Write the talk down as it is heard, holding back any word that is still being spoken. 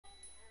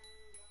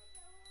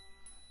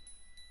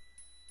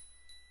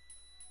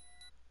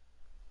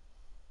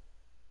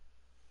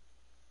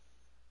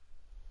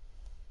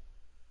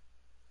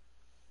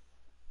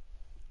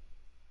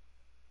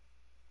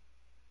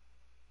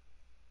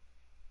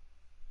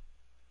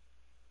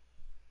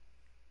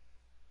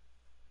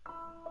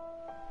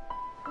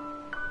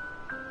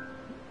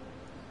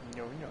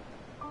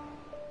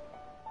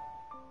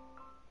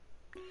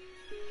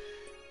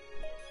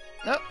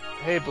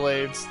Hey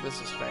Blades, this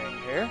is Fang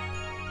here.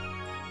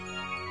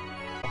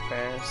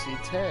 Fantasy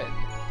 10.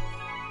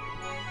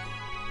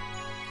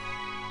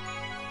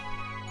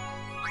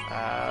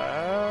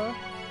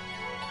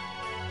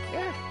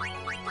 Yeah.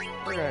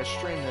 We're gonna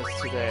stream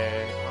this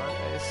today on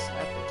a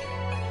Saturday.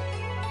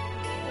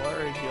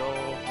 Or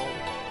you'll hold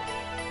on.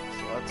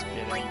 So let's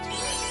get into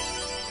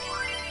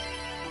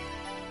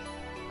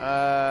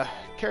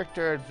it.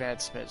 Character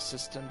advancement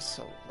system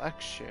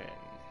selection.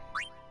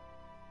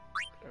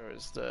 There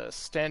was the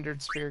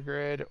standard sphere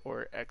grid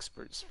or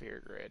expert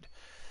sphere grid.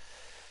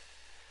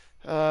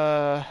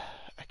 I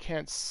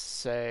can't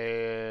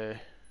say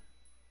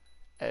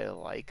I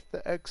like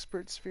the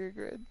expert sphere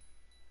grid,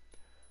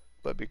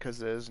 but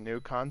because it is new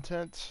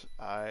content,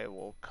 I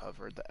will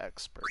cover the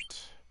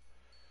expert.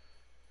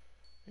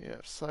 You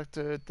have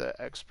selected the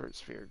expert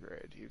sphere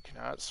grid. You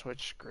cannot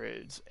switch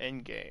grids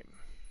in-game.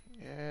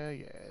 Yeah,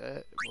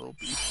 that will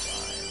be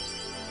fine.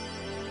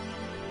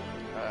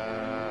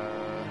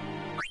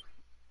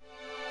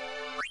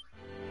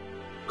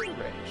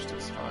 Ranged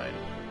is fine.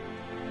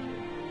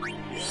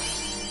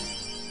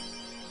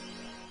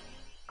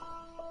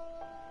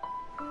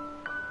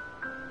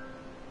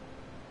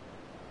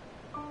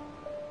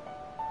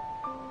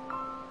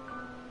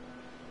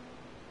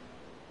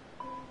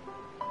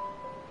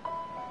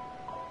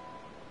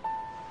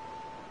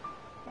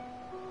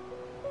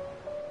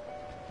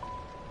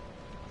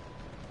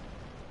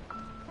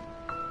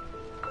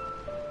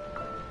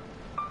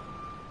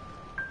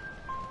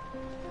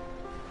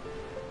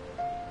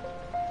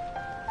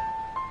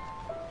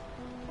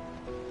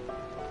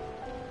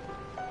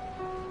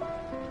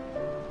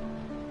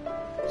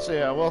 So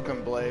yeah,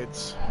 welcome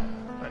Blades.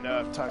 I know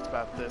I've talked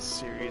about this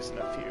series in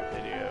a few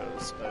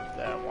videos of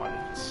that I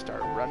wanted to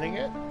start running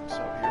it, so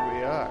here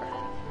we are.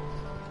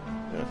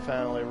 I'm gonna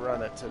finally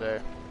run it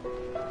today.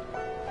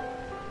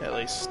 At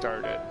least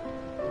start it.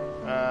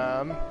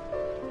 And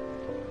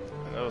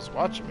those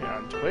watching me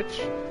on Twitch,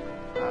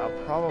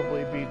 I'll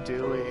probably be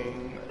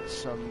doing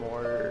some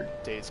more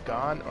Days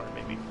Gone or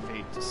maybe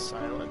Fate to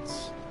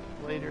Silence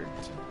later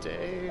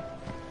today.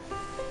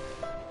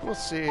 We'll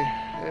see.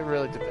 It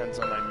really depends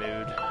on my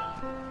mood.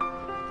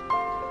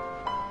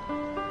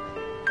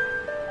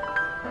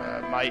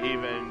 Might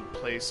even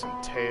play some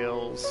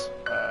Tales,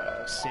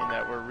 seeing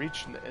that we're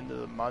reaching the end of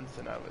the month,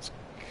 and I was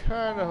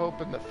kind of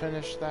hoping to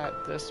finish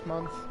that this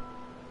month.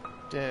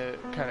 It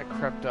kind of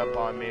crept up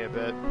on me a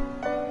bit.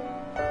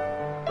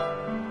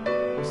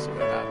 We'll see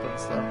what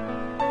happens, though.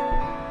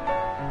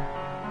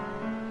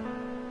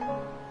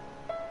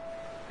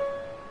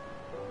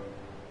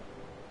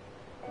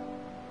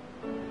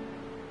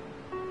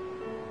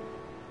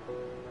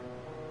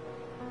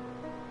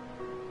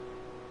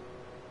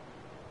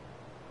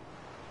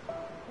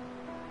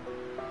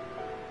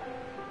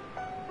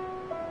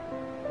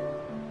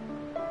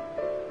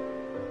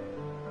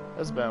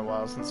 It's been a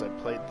while since I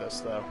played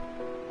this, though.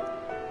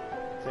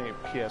 I think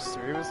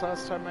PS3 was the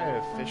last time I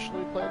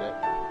officially played it.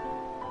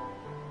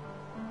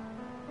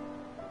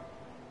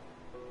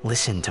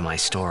 Listen to my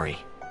story.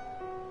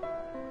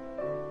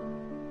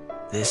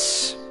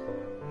 This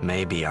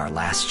may be our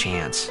last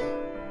chance.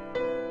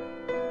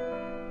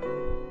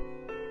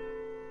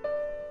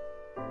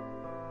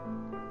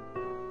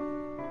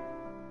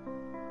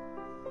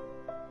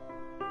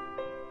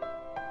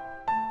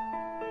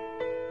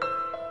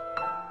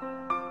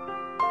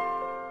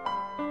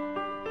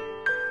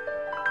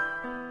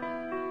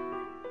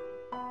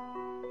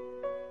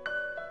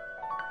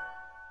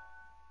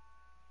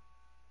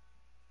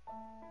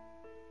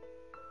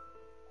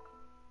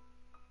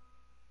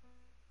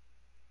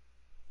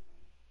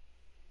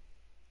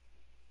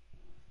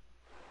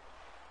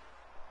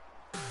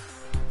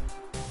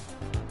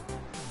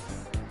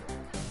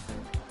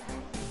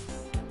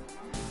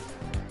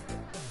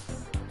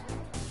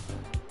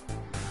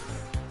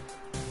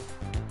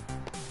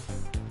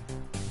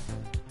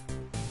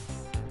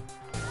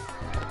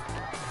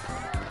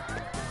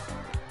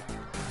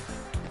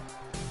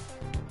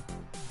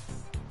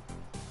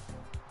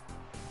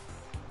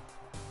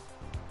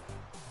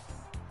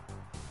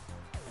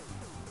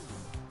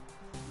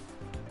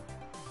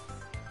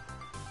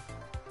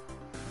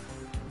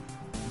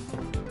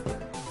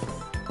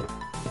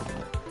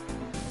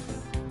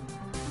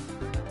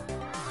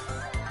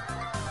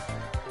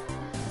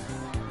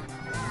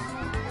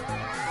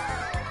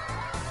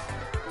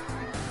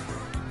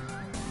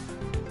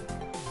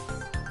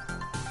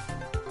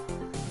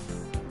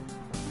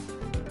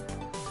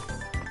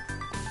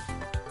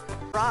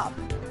 Rob.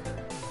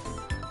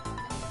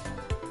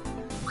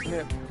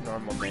 Yeah,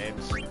 normal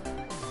names. Please.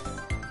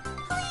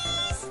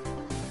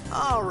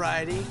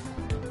 Alrighty.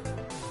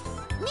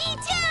 Me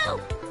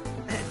too!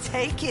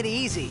 Take it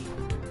easy.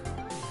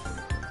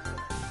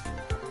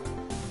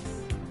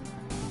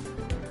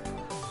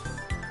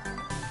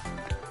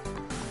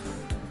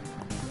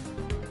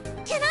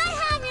 Can I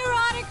have your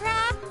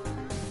autograph?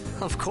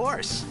 Of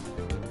course.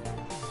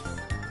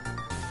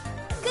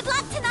 Good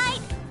luck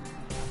tonight!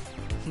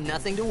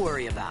 Nothing to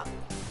worry about.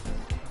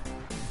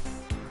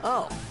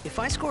 Oh, if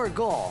I score a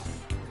goal,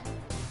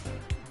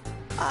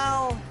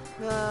 I'll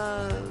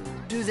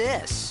do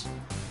this.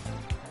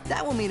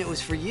 That will mean it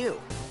was for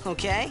you,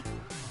 okay?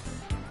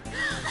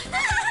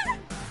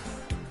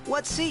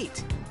 What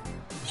seat?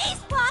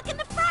 East block in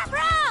the front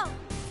row!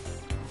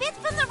 Fifth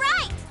from the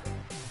right!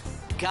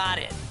 Got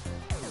it.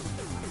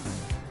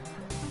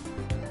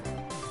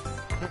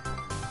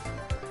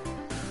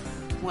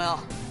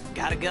 Well,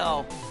 gotta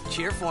go.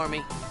 Cheer for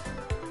me.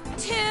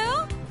 2,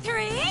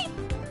 3...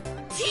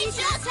 Teach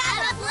us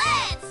how to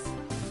blitz!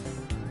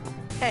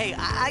 Hey,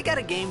 I got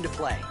a game to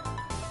play.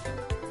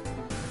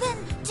 Then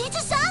teach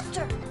us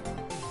after.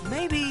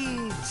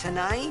 Maybe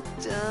tonight,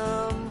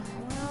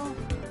 well...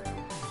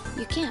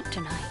 You can't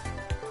tonight.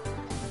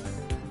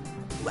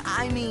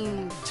 I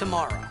mean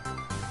tomorrow.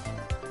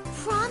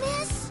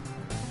 Promise?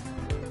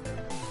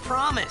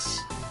 Promise.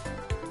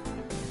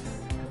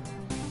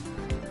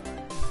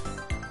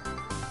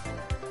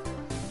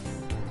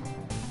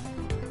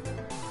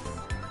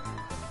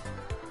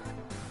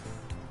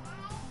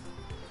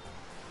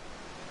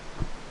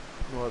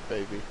 What,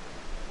 baby?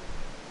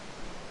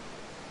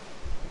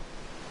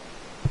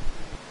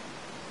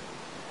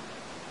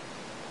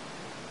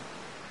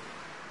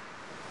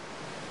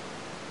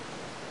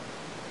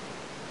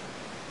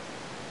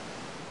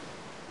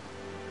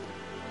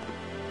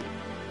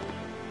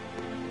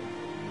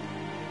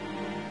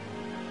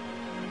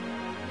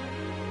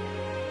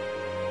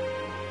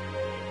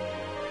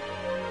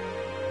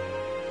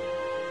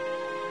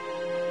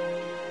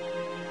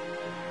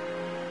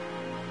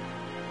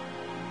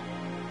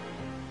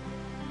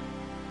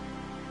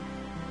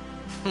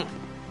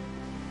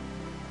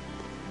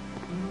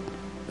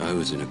 I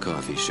was in a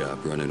coffee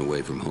shop running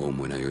away from home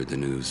when I heard the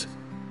news.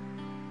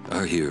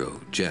 Our hero,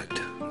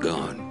 Jecht,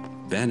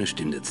 gone, vanished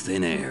into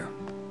thin air.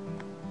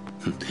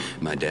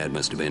 My dad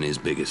must have been his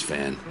biggest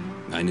fan.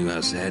 I knew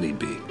how sad he'd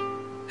be.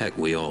 Heck,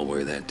 we all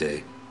were that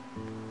day.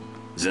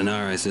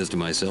 Zanar, I says to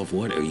myself,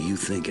 what are you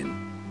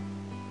thinking?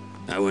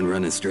 I went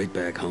running straight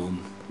back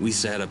home. We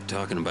sat up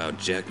talking about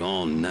Jecht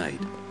all night.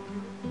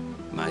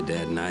 My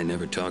dad and I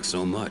never talked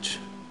so much.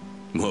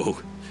 Whoa,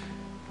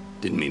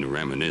 didn't mean to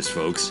reminisce,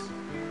 folks.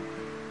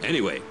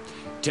 Anyway,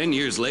 10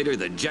 years later,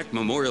 the Jecht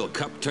Memorial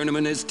Cup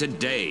tournament is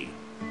today.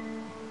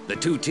 The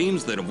two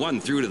teams that have won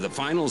through to the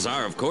finals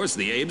are, of course,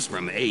 the Abes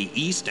from A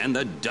East and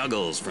the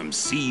Duggles from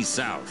C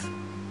South.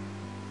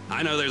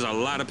 I know there's a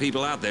lot of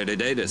people out there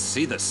today to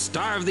see the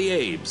star of the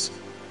Abes.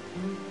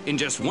 In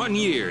just 1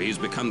 year, he's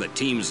become the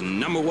team's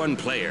 #1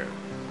 player.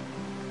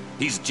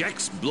 He's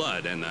Jecht's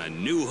blood and the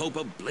new hope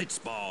of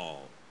Blitzball.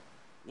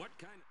 What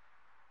kind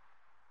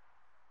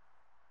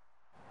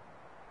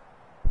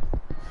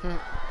of...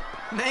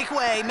 Make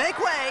way, make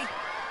way!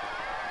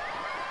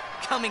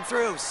 Coming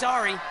through,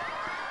 sorry.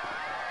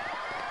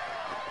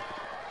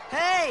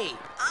 Hey,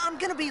 I'm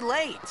gonna be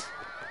late.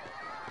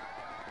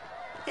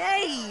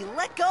 Hey,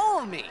 let go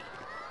of me.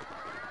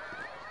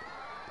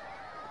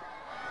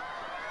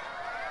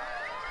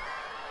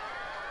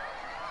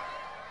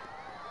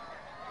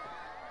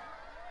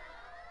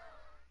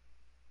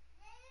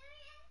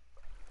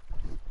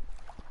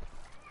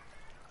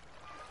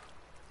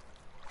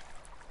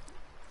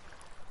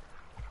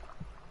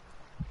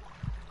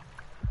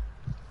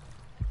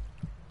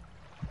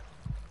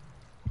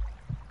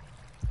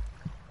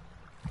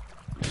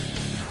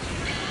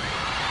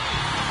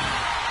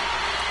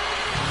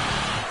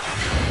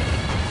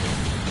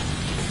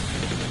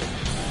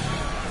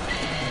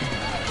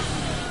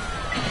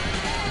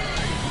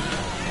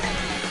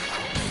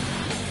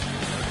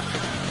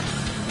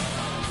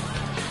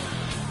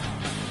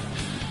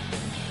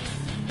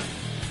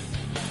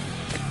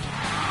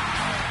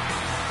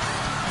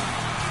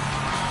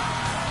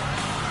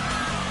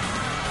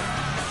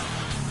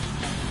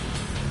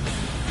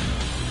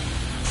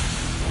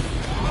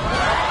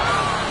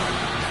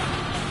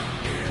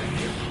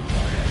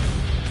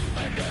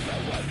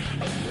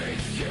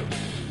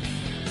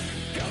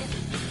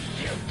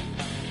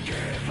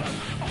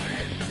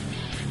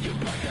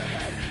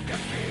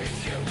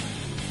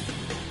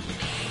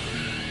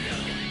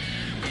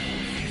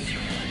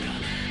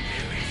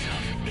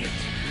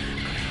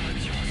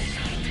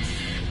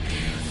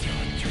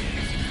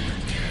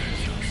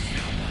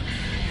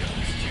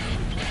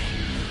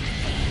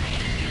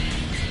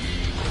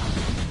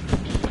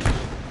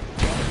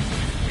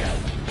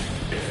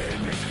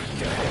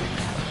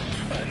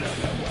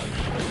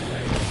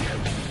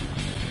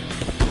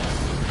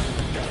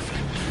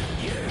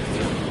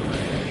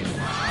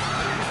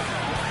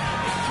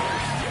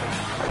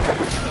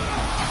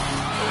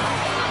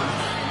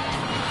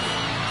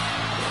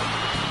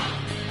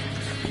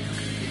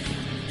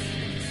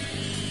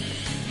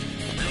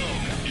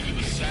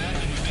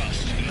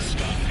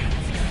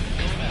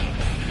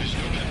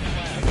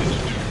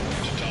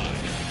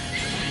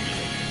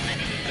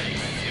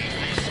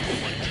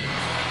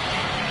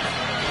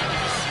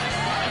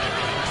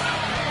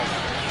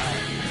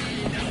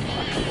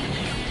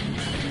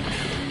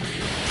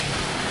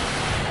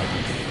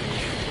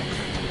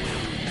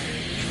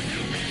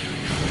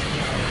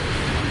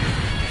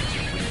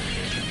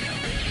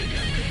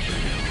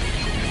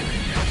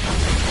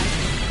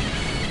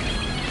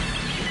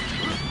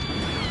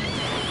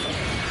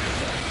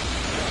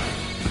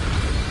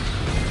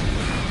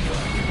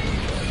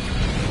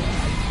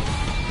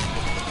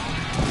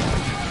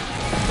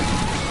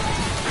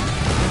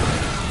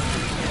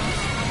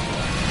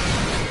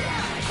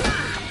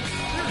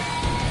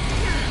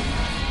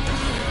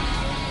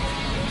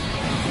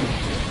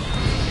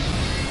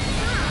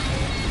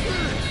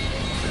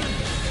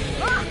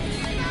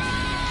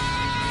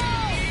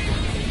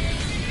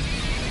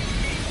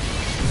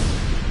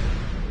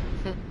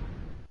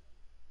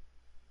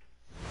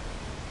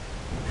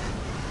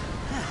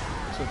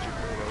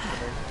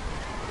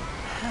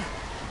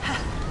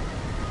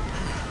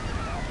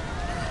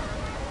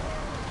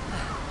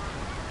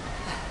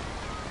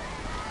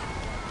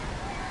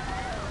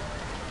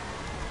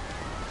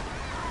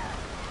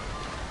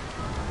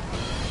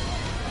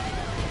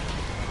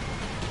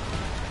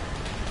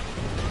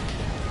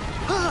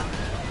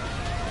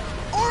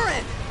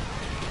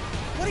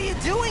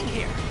 doing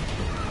here?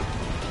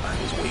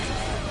 I was waiting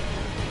for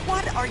you.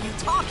 What are you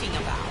talking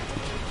about?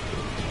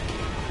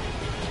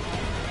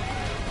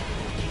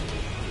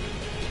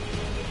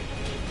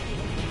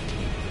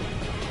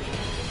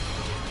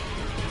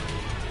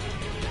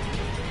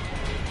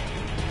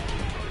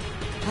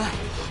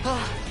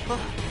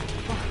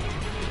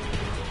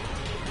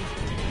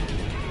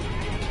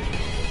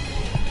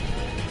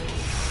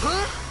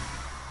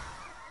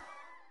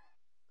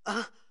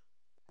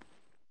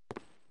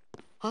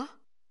 Huh?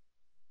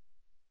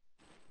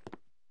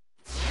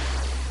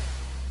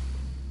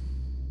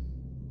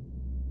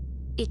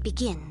 It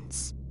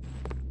begins.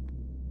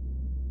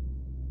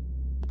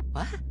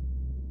 What?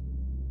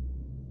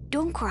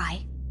 Don't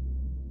cry.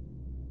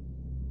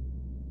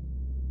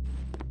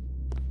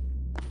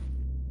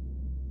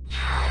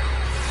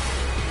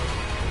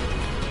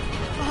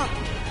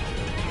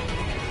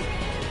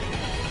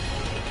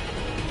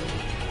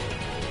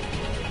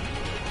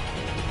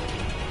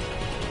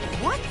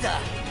 What the?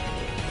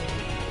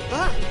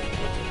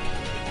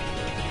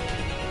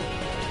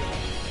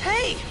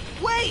 Hey,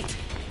 wait!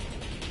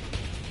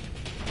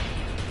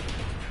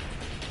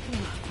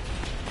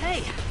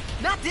 Hey,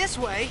 not this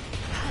way!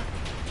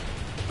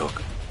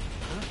 Look.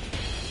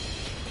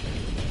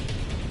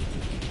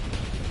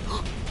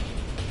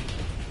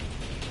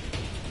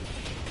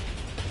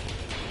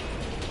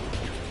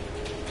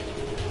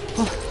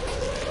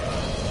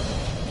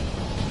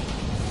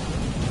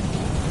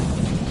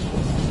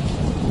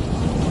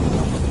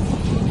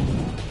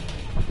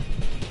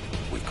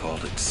 We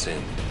called it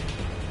sin.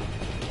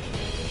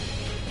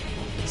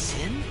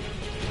 Sin?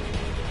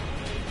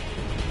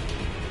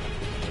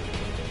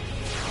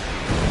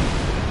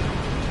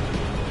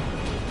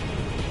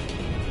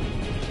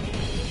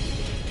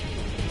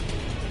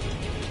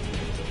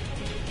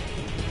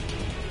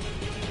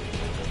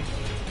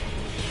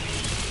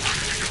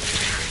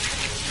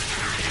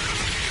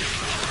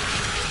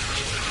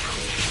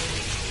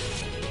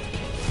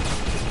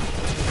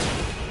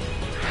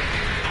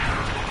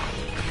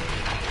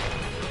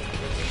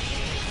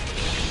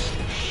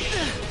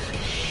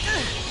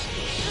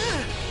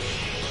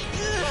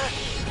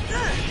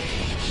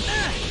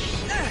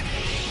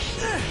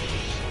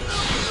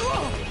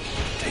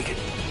 Take it.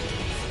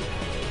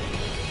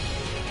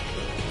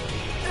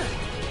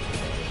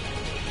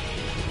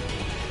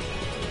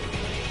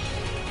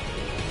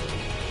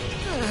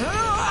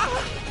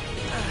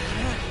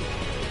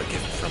 A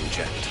gift from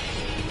Jecht.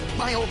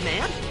 My old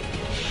man?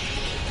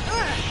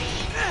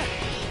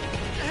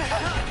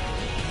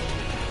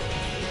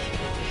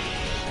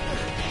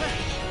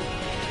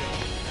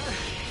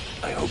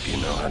 I hope you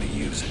know how to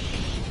use it.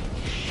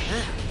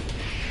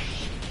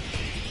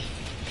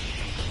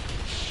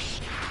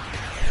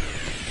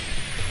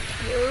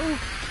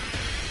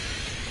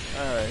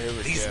 Alright, here we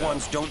go. These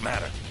ones don't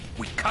matter.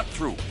 We cut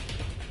through.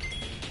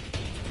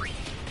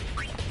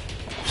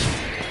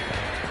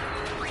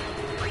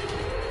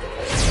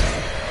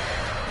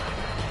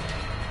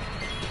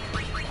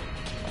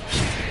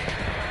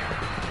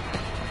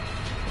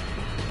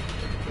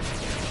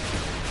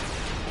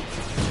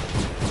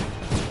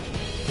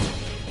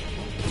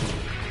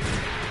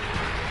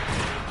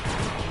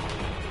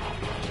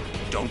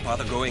 Don't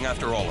bother going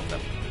after all of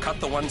them. Cut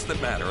the ones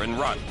that matter and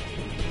run.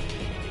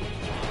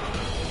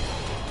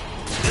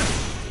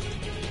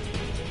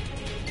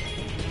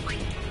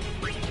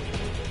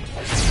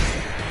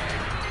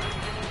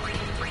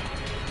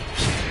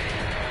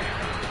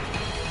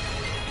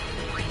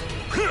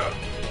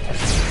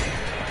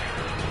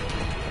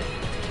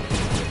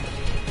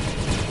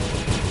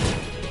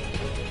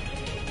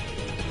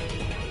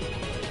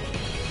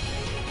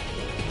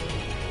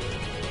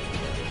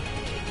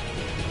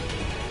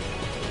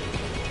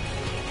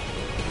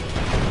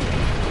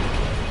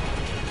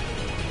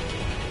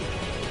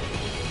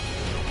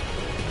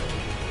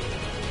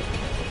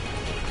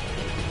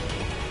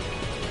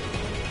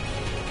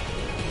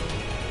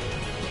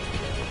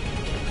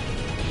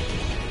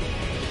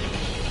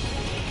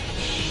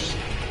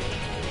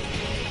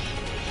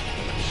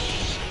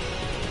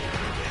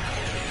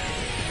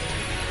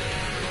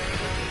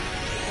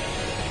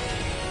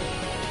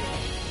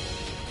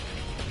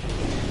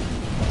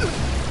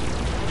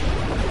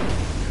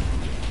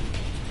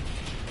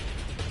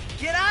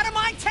 Get out of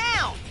my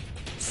town!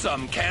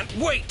 Some can't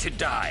wait to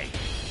die.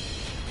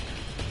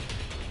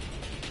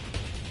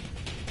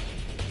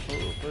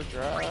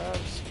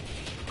 Overdrives.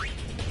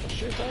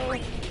 Shit, though.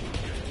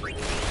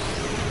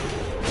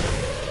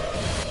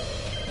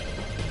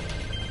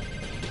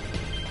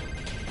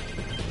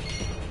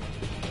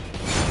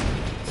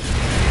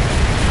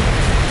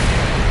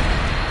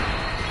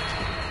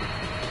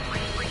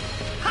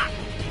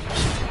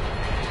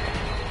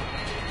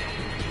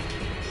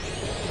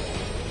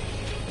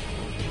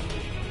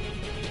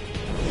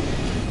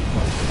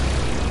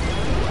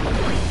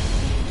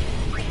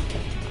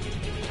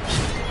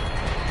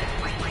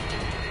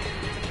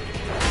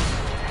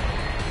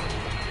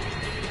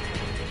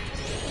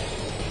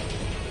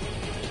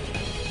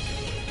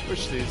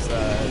 Wish these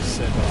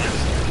Sid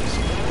monsters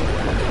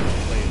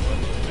played a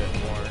little bit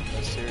more in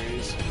the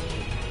series.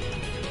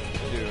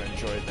 do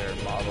enjoy their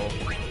model.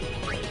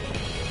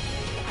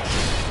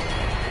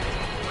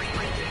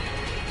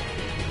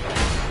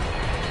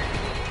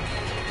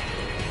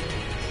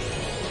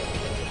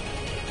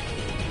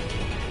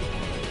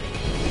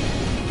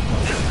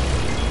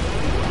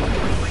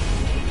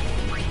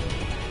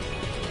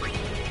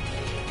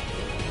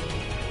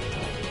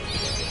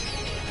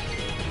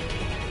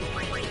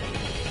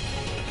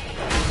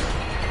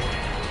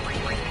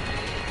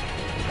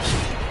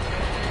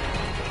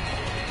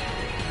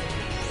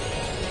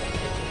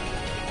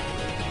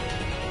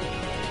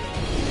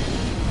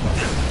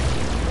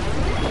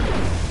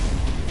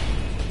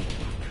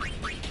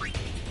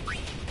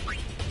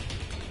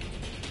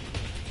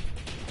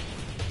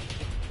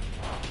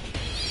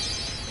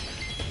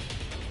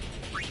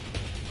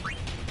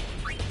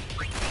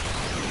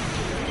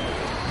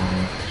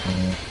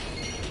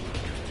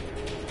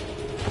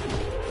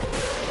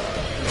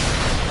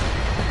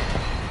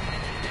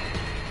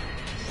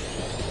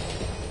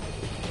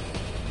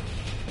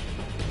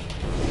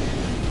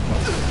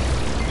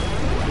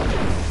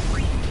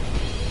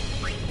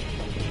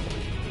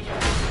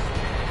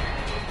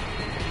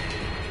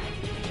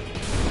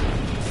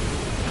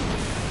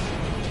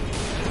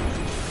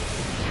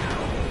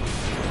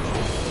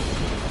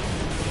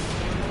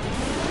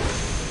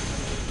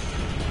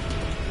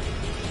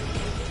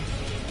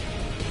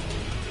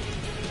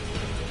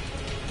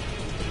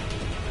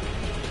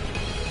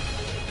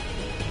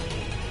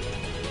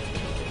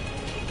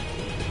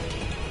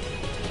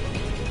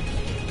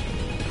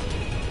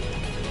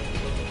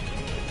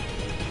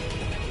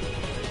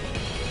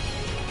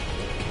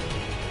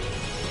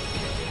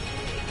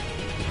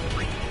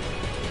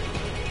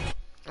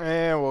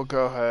 And we'll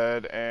go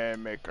ahead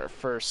and make our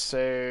first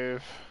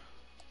save.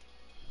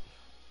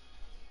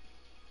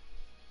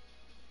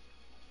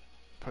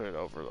 Put it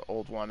over the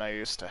old one I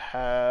used to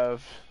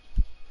have.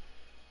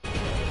 I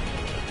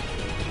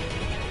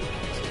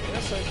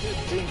guess I did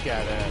think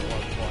at it at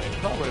one point.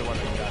 Probably when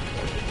I got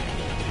there.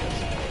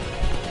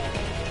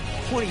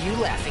 What are you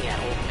laughing at,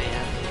 old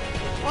man?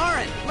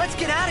 Lauren, let's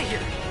get out of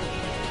here.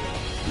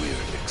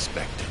 We're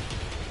expected.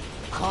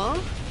 Huh?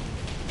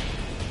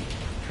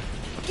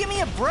 Give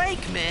me a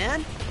break,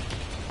 man.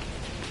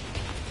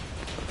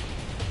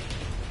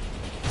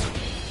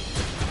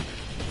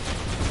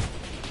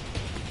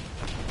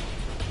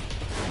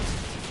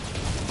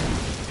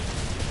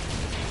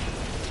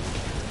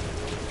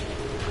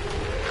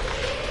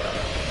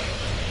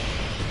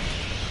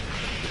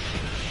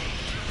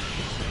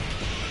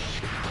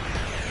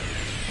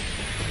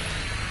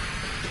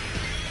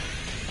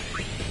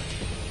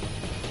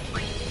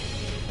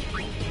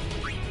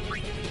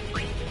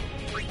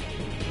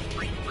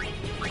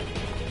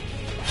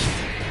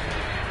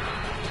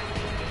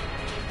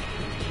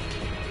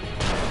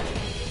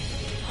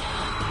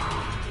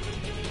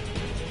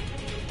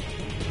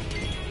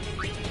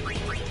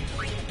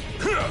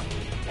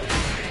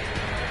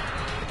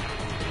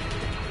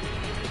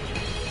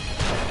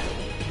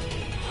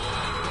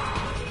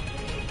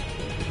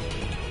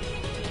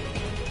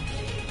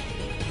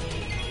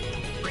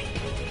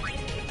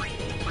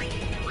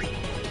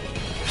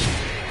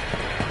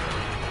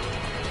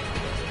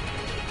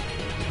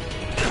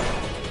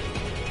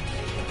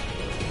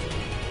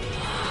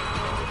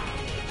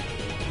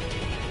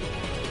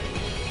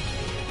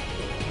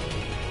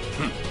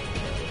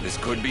 This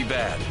could be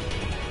bad.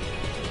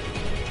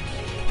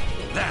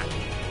 That!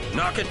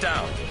 Knock it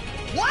down!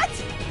 What?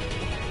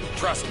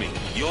 Trust me,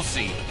 you'll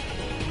see.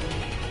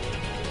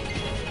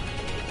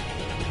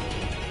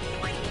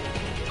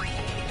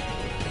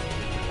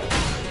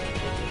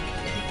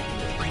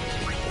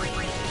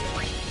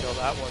 Kill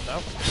that one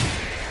though.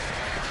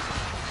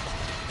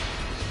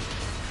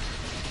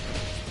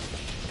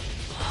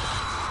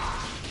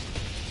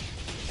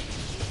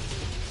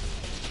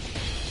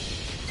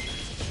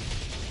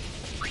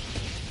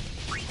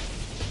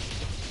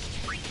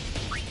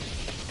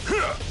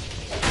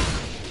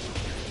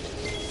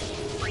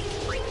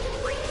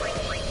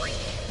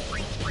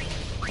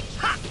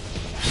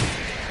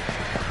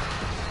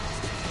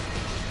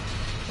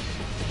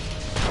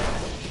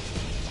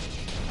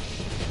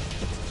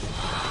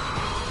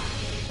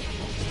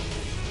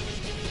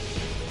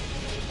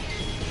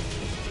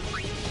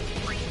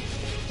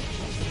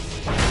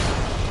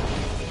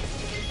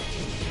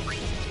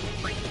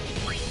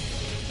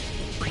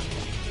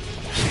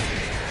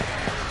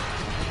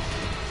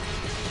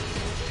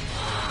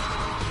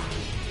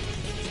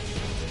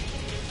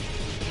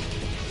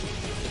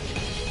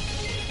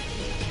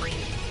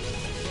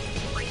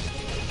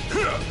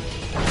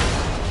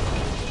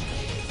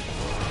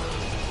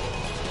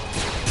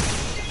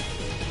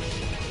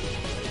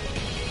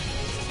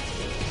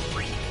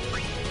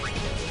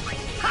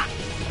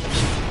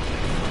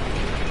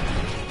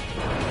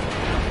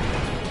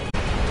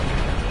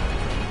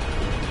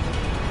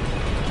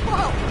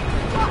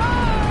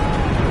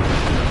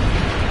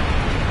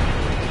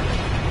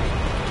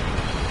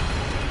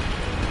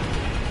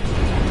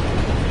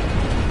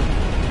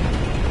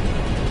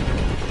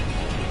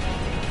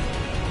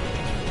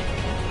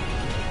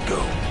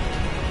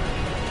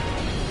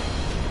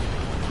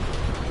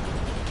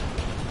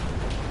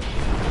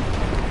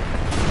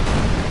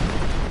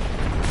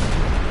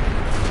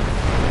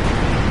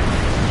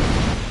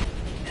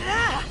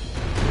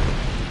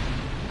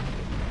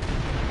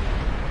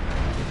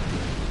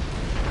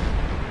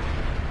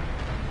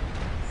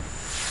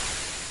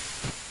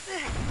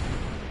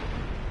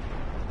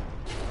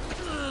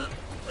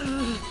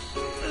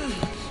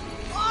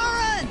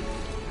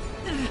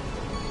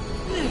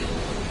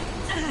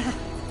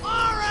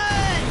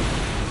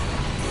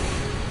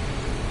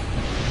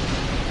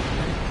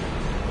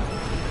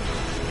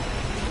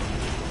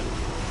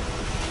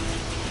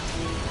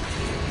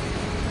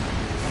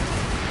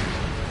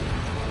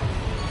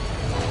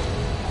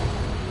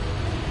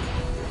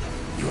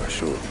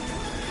 sure.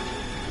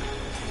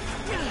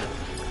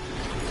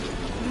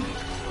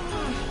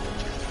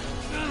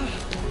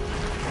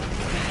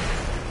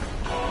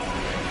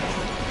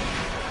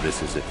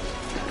 This is it.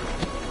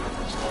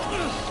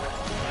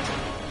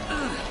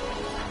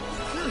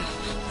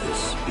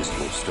 This is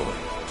your story.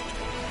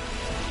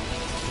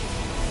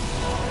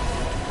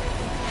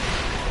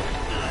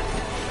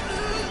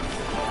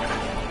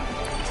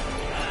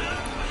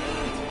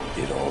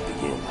 It all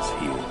begins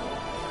here.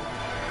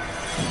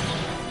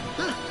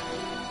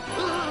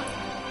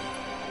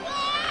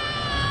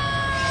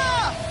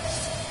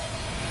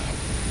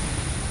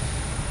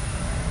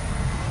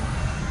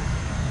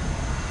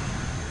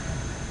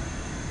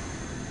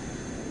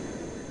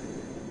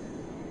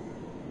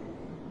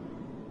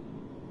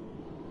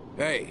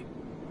 Hey!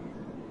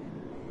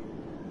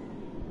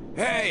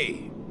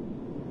 Hey!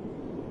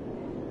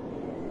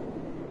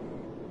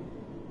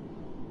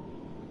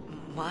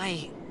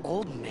 My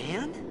old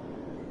man?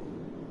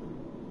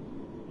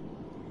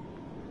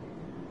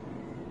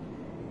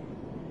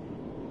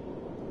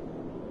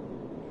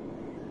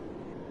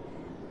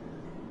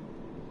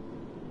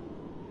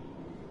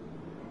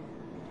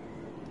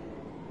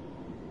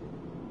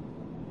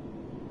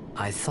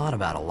 I thought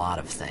about a lot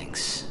of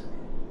things.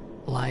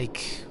 Like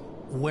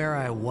where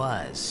I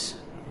was,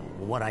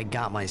 what I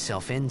got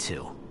myself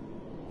into.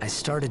 I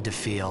started to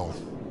feel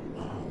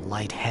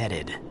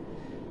lightheaded,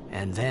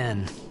 and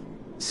then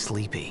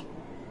sleepy.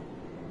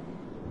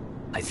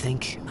 I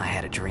think I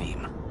had a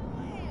dream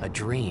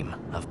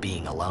of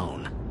being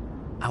alone.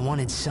 I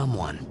wanted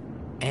someone,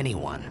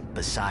 anyone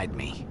beside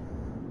me,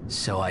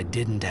 so I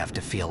didn't have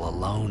to feel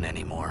alone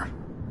anymore.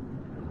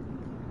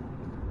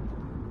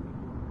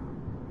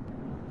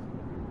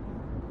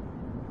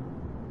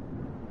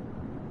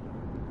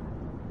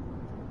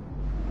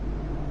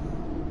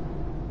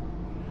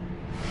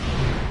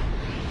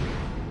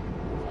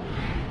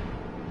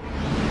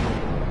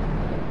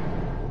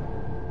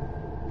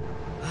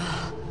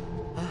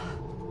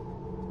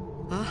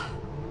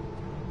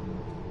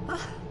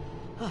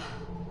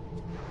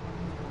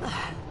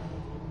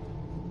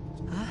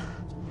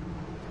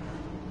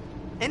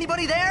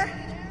 Anybody there?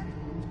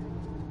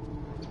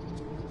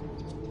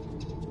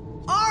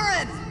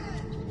 Aaron!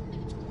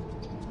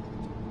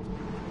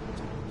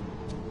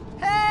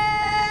 Hey!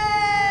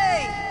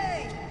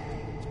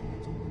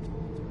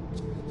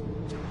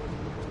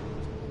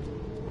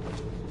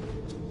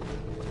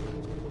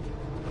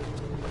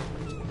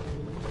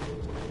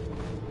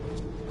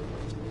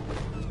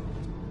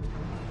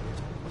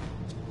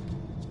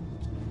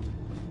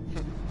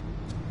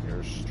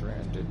 You're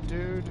stranded,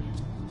 dude.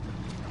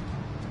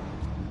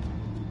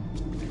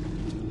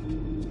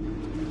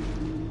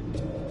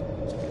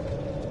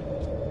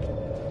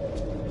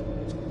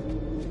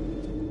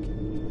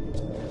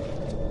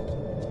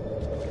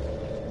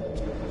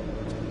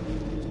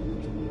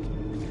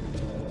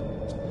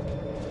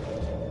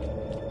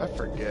 I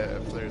forget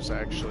if there's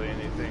actually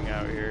anything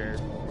out here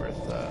worth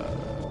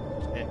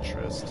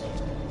interest.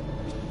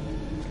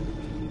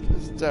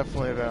 It's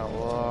definitely been a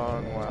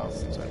long while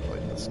since I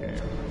played this game.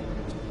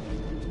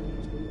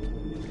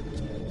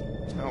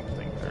 I don't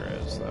think there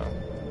is, though.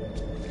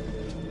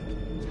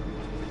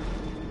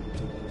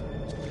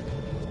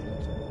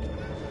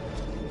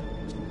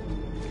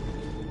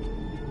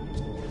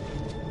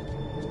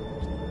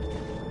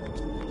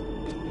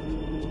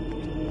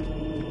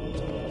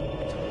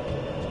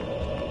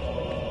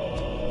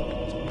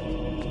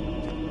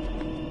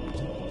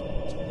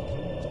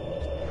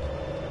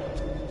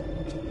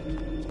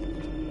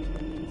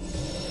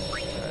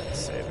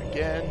 Save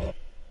again.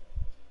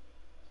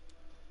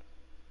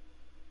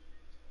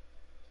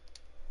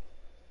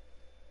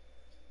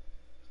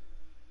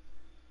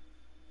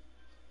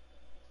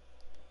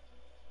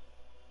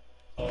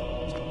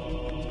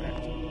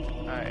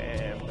 I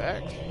am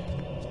back.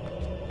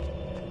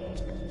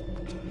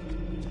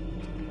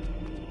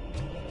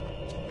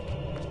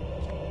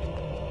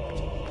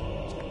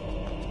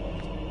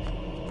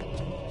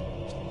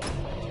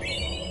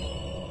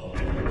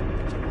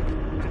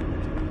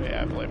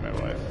 Yeah, I blame my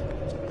wife.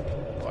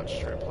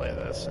 Watched her play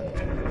this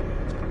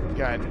and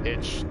got an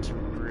itch to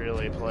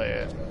really play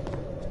it.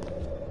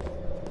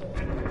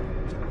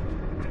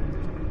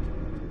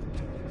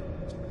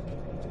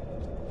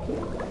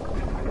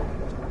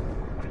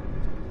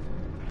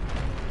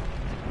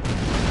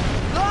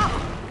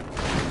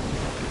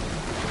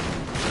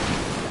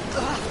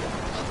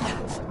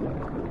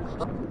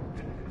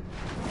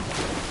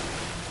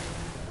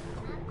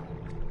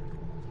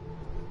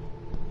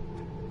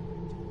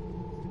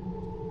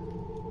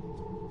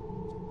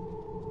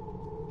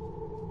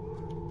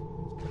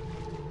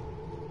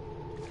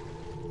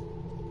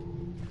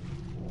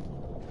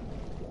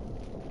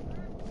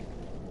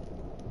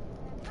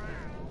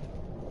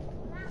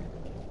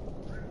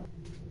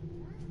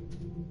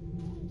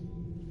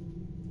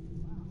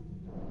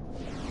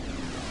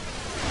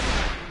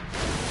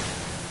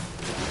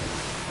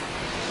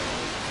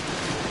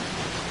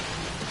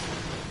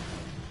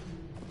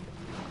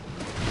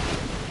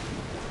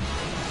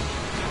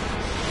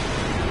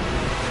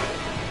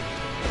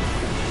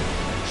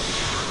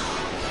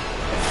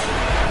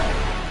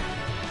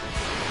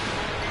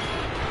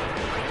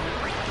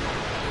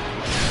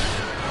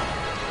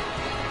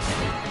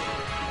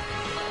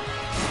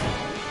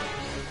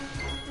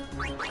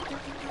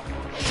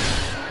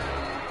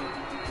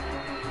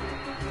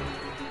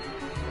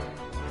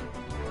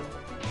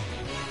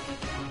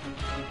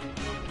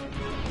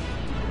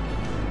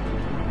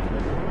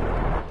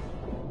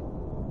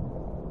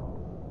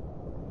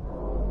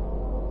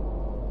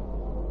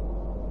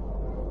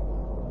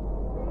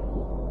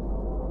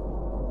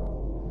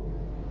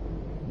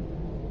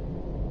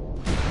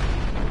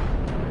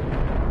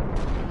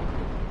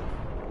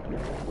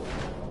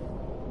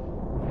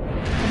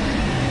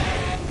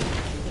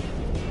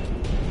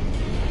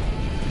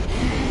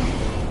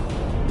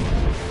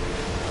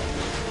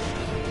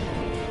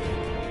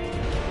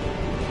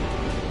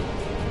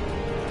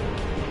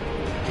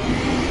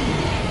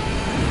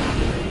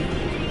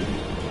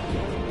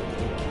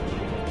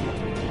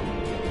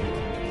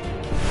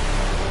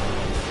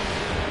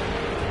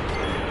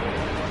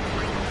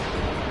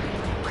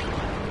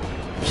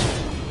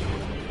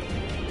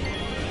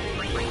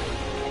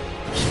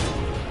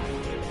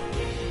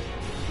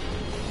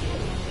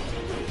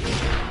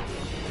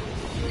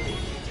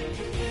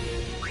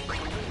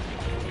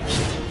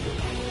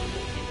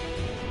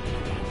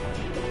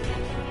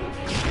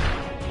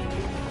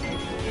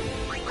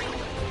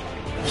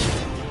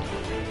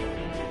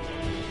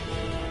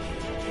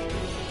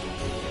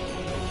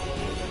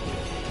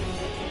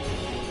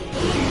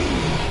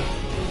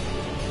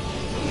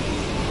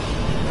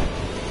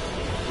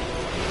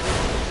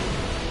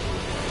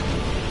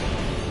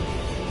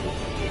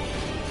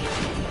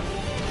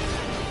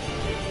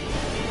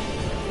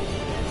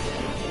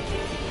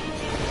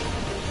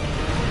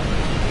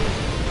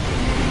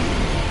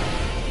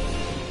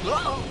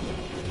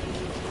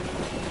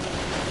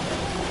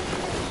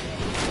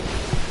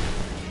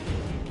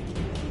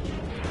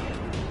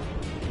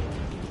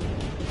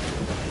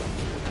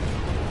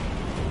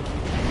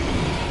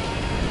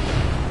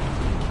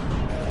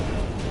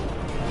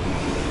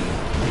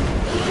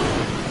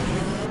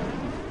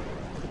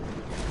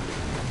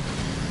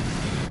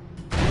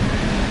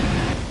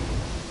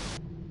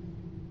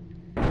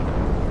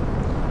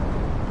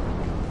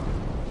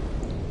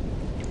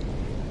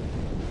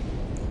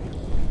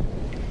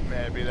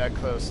 can't be that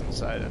close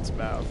inside its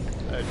mouth.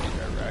 That'd be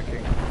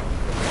nerve-wracking.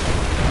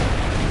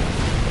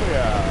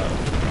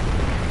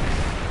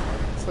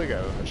 It's like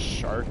a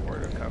shark were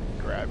to come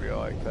grab you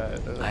like that.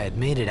 I had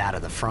made it out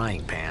of the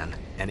frying pan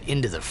and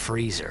into the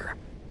freezer.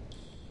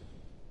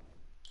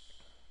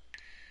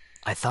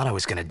 I thought I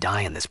was gonna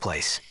die in this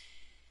place.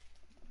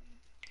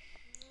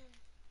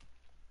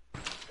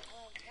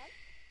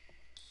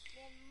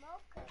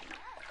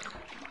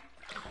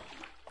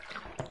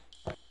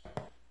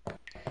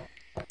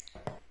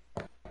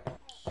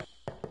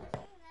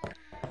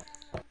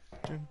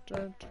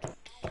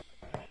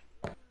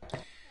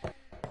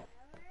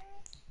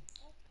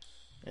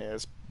 Yeah,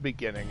 this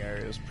beginning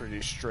area is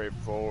pretty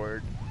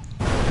straightforward.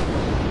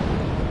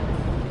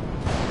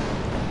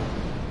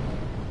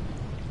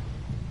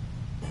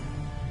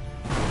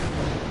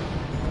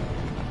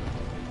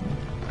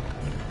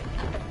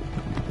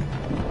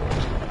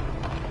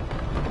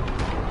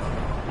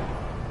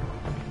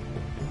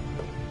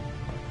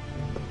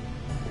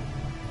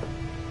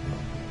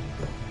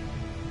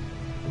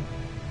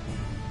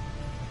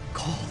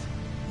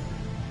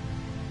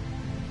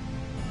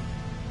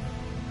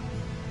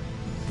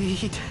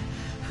 Need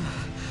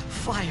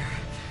fire.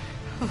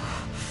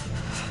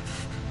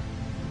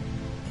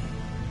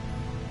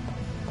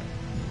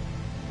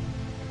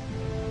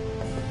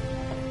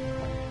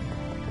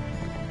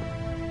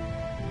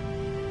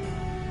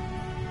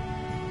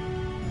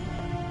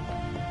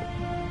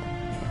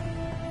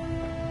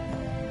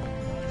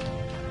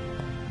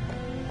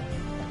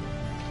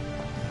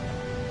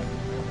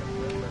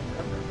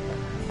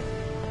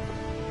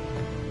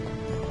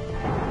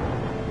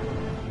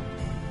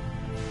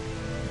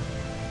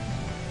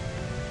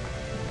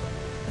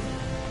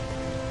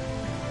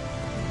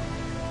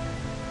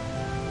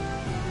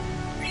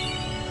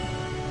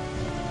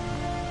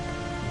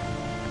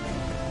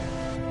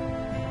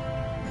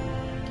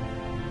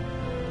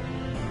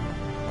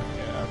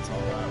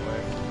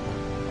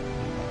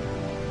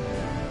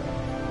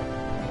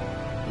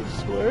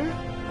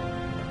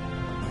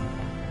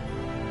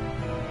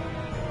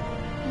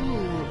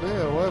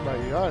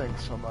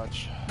 So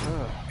much.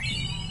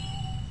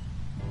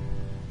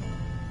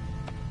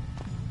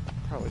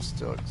 Probably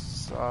still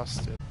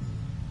exhausted.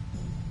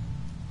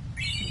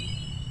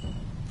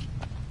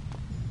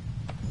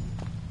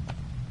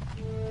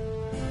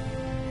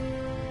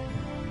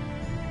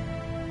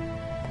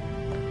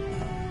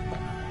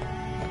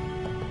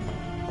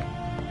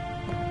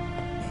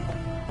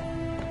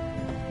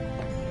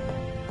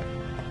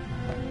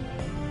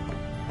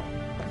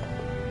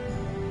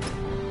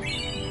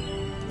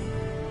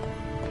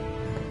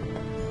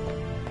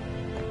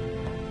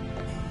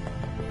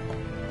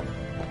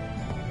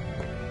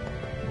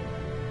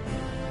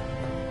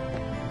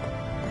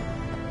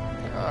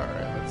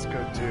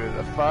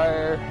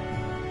 Fire.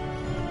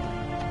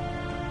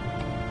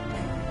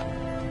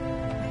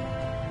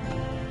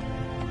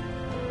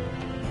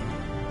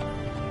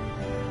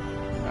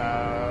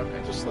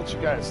 Just let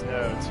you guys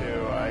know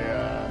too,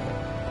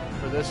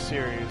 for this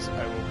series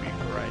I will be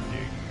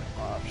grinding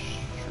off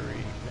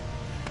stream,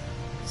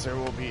 because there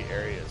will be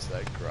areas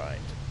that grind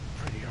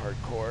pretty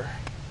hardcore.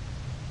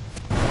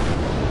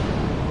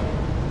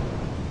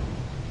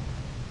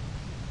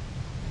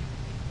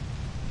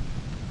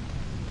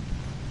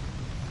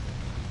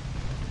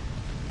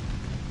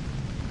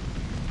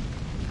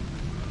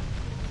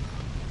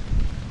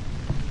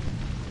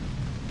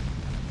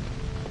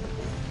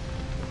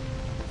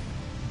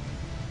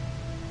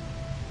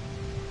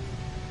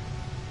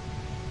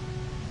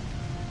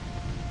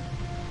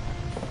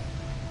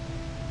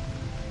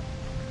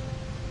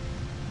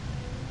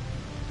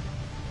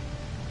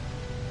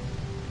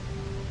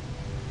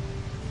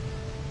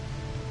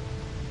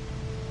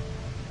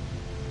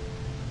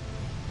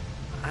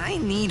 I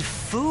need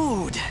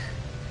food.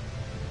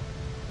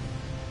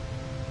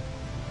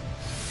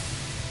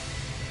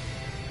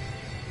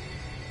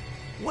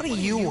 What do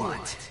you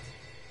want?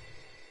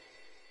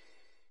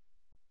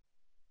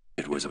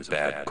 It was a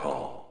bad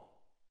call.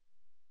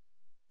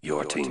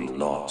 Your team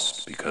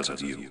lost because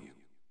of you.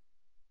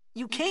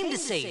 You came to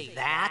say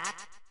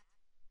that?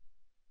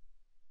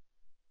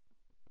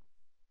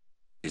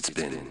 It's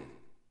been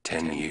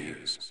 10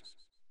 years.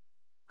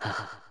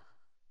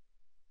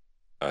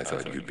 I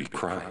thought you'd be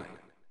crying.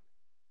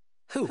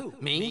 Who,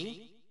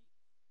 me?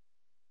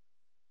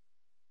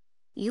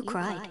 You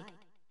cried.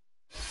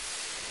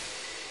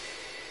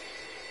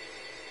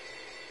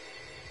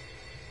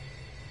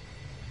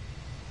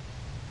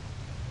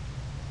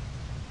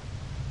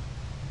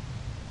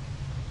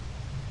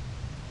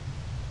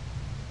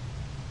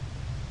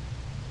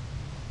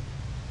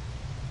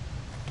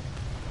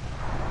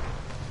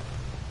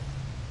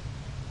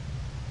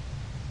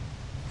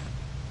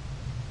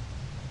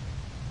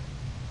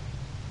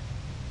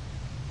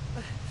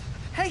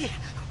 Hey,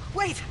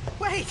 wait!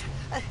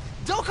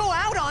 Don't go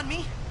out on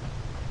me!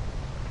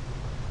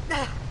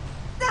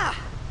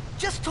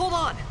 Just hold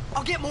on.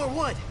 I'll get more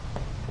wood.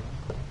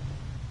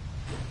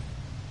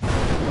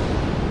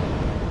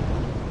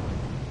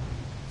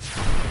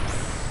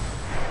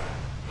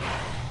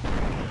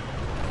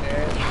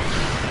 And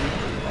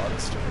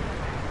bugs.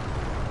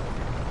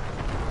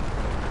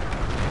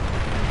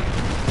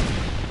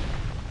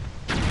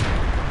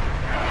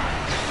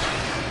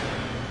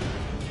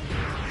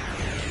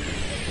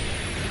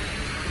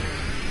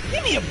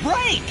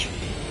 break!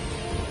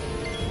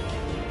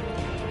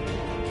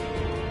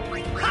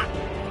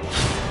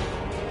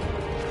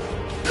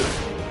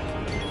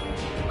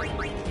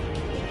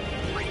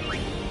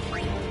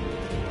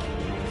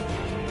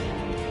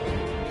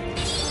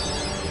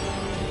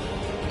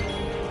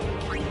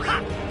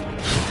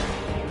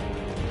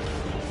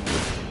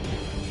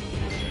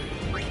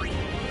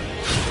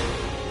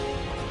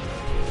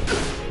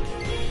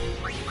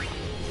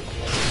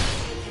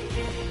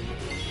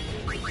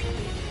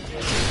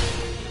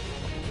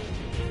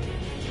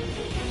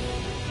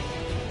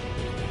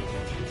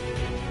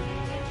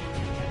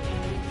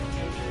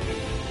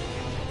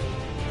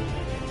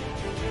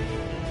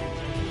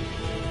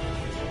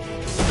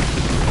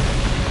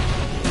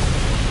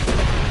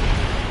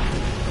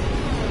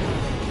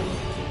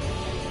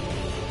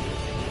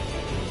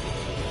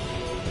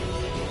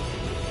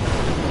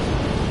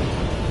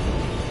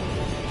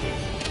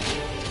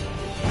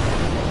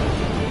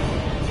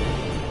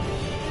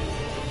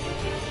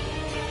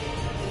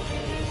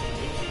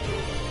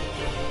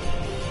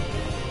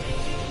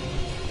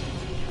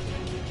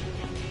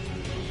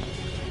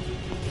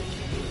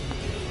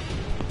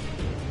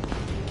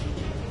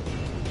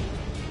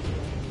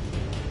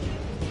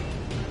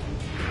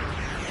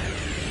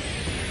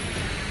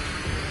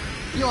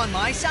 You on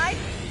my side?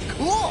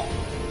 Cool!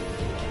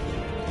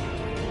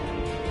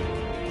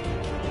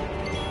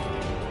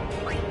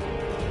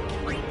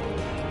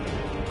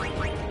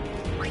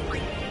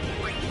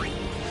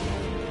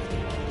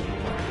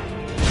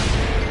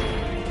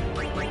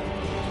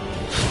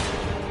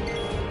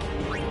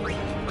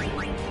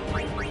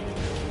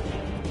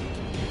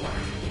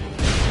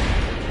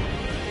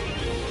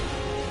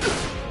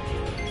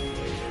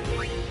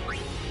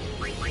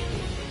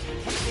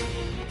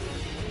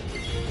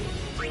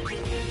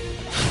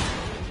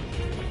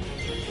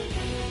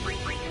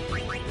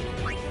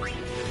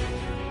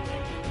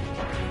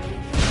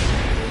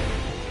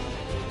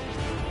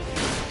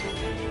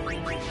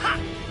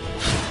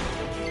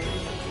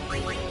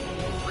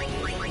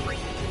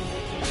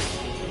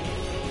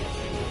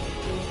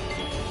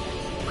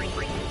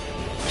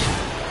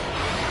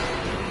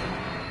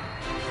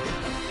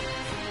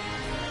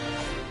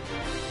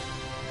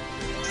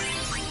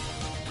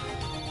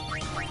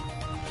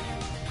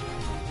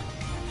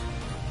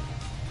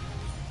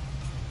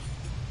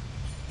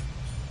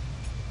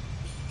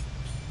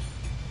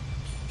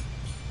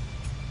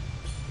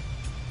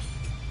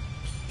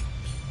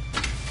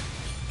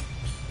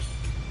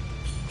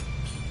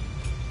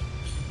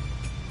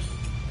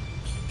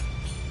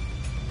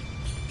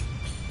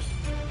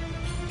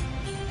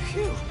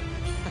 Phew.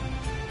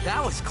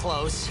 That was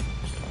close.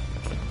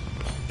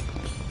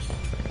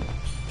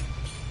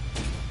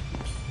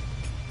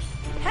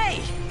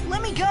 Hey,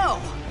 let me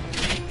go!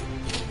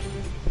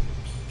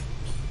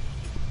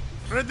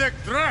 Fredek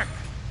Drak!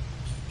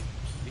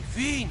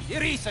 Fin,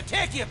 Irisa,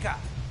 Tekiaka!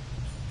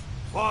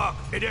 Wag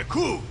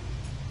Edeku!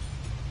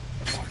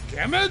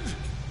 Gemed?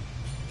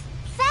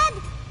 Fed!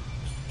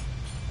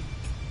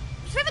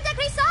 Srivadak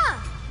Risa!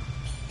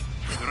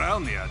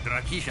 Draunia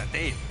Drakisha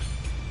Dave.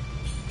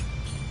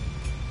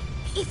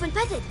 Ifun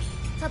Petted!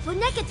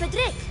 Fapuneket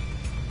Fedrik!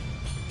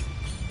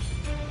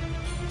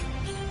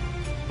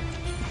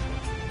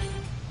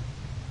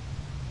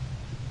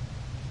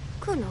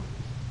 Kuno.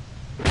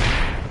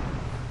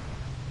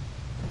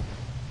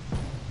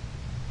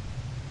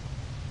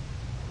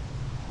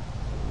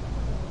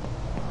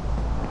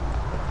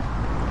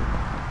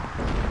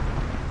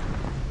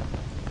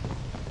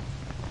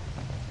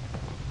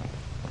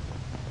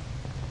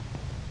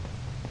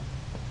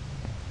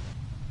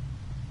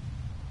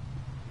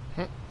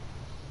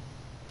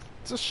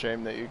 It's a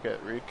shame that you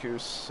get Riku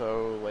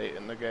so late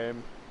in the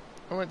game.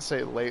 I wouldn't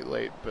say late,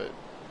 but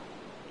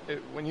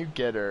when you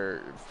get her,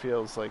 it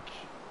feels like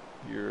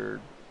you're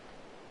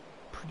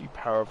pretty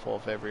powerful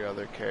of every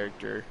other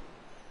character.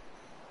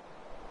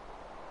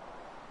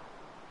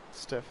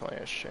 It's definitely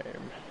a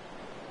shame.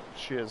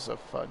 She is a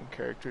fun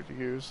character to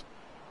use.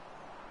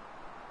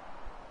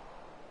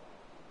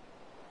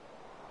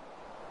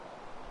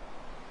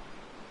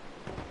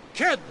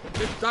 Kid,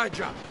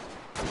 Daija!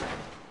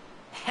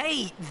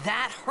 Hey,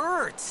 that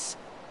hurts!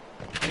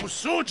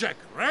 Musujek,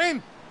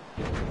 Rain?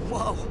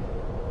 Whoa.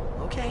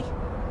 Okay.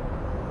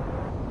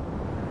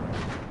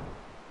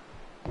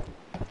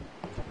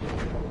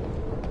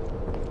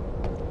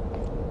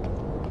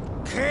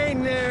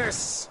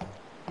 Canis!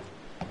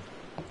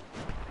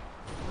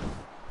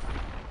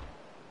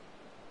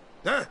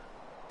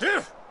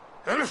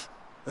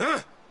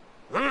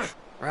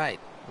 Right,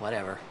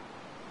 whatever.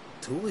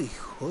 Tuli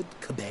Hood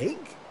Kabeg?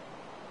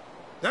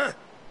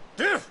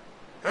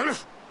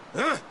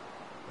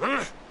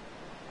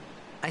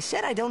 I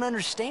said I don't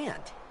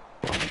understand.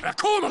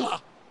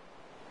 Akumala!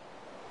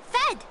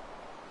 Fed!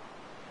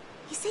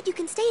 He said you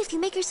can stay if you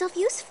make yourself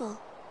useful.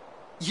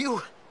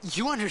 You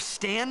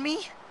understand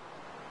me?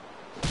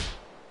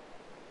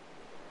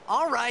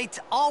 All right,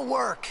 I'll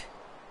work.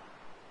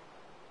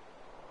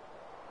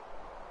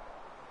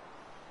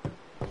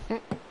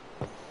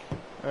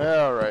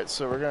 Alright,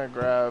 so we're gonna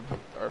grab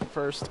our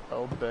first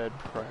Elbed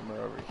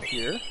primer over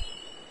here.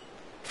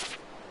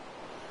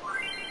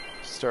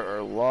 start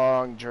our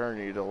long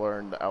journey to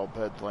learn the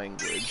Albed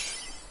language.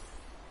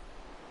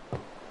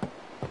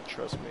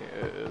 Trust me,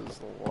 it is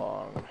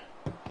long.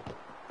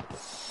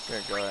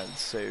 Gonna go ahead and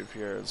save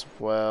here as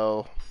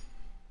well.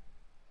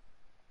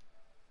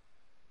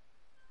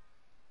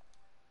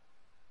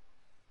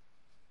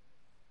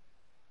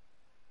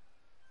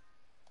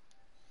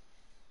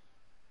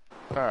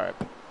 Alright,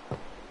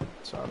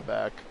 so I'm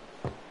back.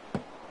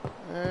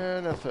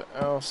 And nothing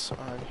else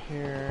on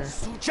here.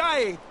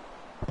 Suchai!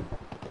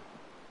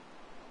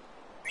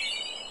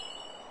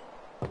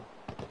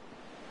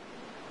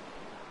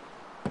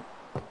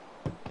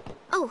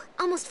 Oh,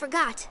 almost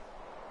forgot.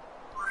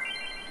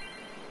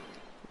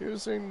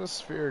 Using the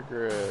sphere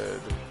grid.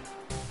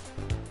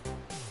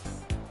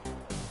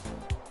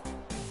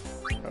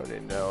 I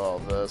already know all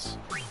this.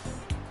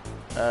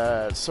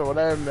 So what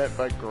I meant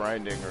by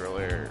grinding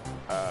earlier,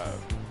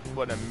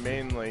 what I'm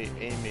mainly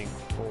aiming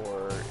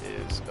for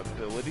is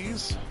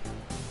abilities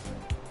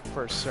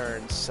for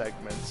certain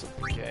segments of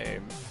the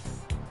game.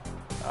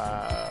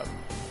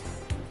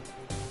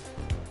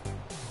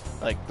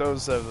 Like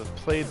those that have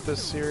played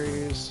this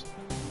series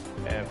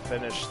and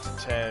finished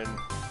 10,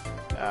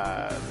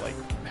 like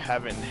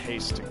having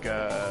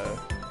Hastaga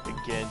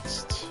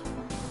against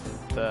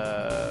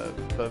the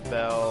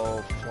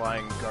Bavel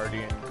flying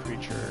guardian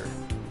creature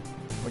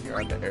when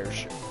you're on the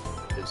airship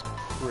is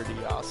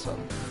pretty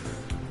awesome.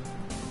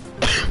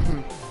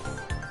 And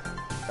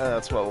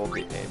that's what we'll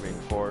be aiming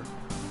for,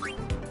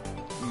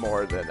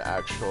 more than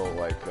actual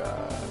like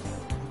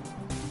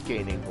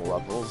gaining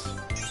levels,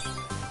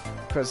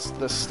 because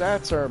the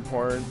stats are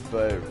important,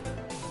 but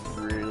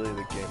really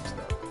the game's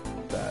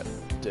not that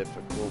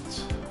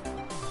difficult.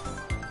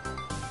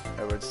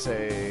 I would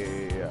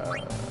say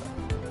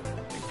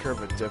in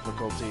curve of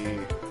difficulty,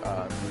 you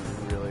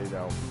really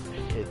don't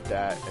hit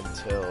that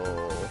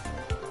until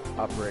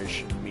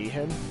Operation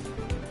Mihin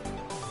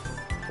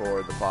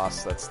for the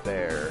boss that's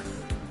there,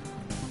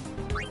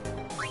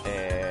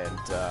 and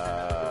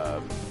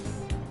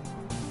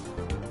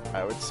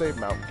I would say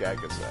Mount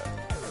Gagazet.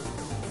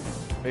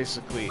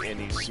 Basically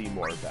any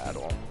Seymour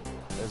battle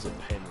is a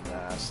pain in the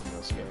ass in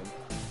this game.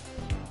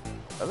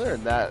 Other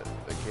than that,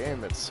 the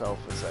game itself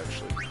is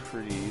actually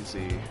pretty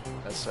easy,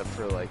 except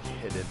for like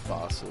hidden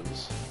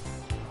bosses.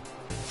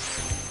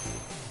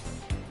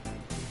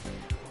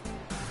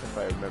 If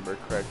I remember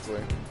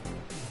correctly.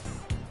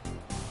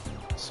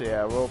 So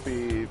yeah, we'll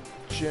be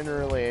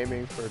generally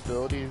aiming for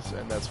abilities,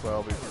 and that's what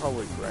I'll be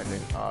probably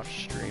grinding off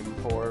stream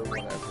for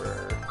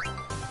whenever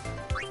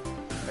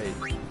I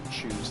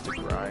choose to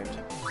grind.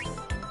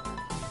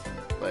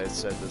 Like I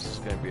said, this is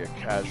going to be a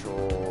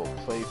casual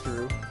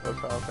playthrough of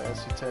Final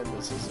Fantasy X.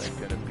 This isn't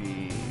going to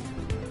be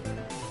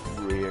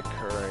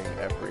reoccurring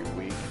every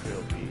week.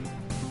 It'll be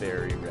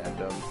very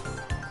random,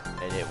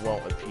 and it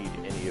won't impede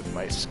any of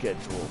my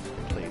scheduled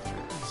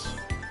playthroughs.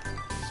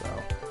 So,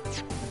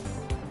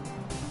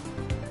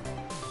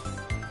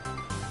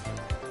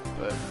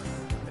 but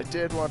I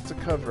did want to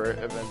cover it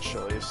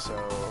eventually, so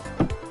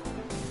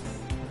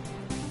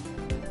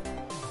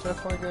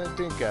definitely gonna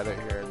dink at it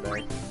here and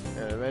there.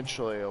 And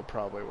eventually it'll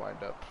probably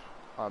wind up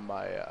on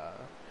my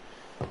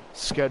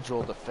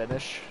schedule to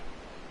finish,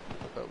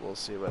 but we'll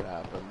see what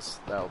happens.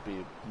 That'll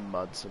be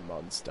months and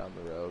months down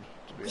the road,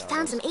 to be honest. We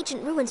found some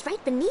ancient ruins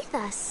right beneath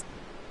us.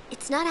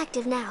 It's not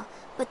active now,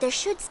 but there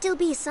should still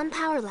be some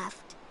power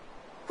left.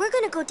 We're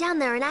gonna go down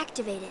there and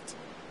activate it.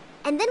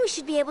 And then we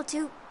should be able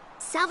to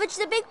salvage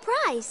the big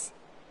prize.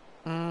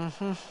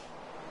 Mm-hmm.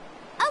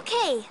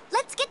 Okay,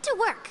 let's get to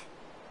work.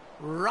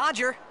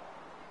 Roger.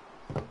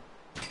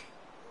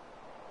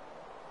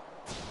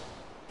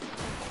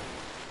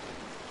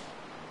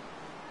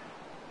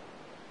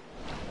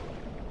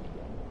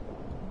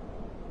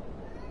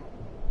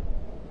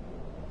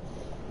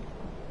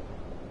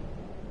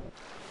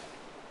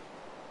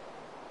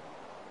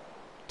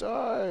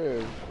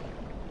 Dive.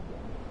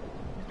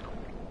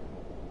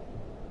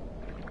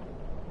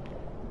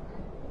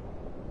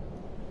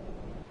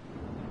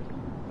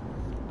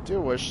 I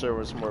do wish there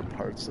was more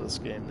parts of this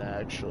game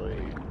that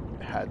actually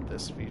had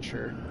this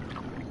feature.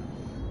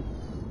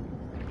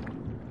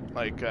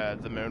 Like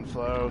the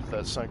Moonflow,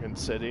 that sunken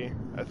city.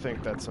 I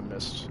think that's a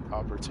missed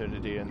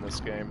opportunity in this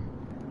game.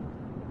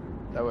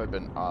 That would have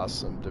been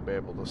awesome to be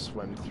able to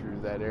swim through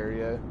that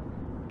area,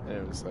 and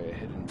it was like a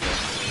hidden dungeon or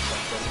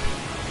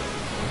something.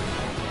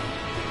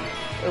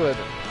 It would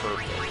have been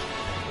perfect.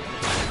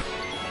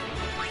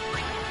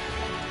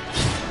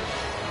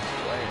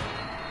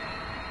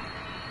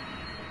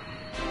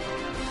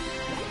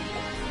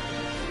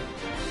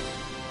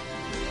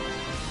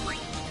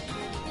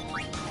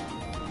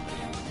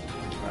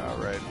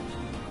 Alright.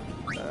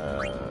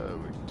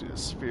 We can do a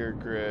sphere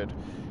grid.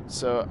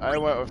 So I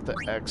went with the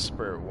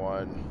expert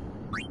one.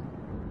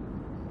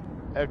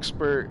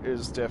 Expert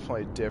is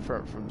definitely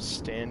different from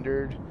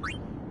standard.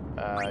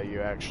 You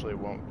actually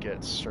won't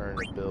get certain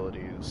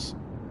abilities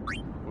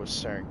with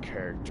certain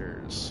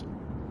characters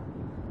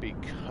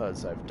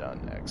because I've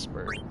done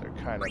expert. They're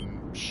kind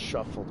of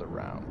shuffled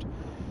around.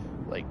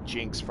 Like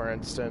Jinx, for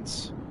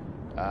instance,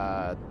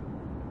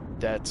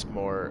 that's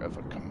more of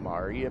a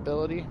Kamari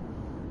ability.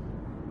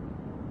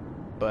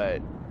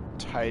 But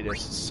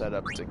Titus is set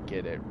up to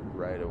get it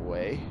right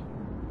away.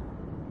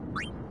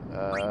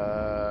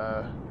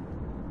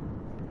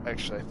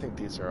 Actually, I think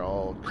these are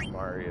all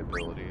Kamari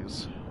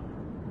abilities.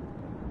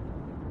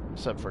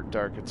 Except for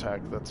Dark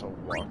Attack, that's a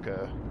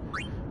Waka.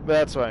 But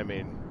that's what I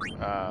mean.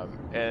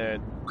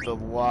 And the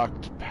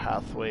locked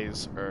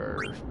pathways are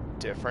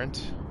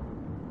different.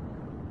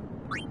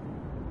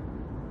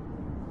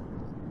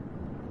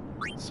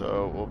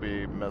 So we'll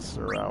be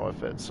messing around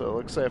with it. So it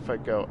looks like if I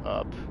go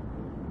up,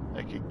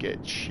 I could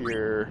get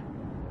Cheer,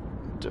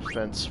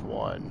 Defense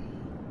 1.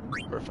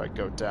 Or if I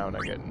go down, I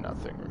get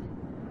nothing.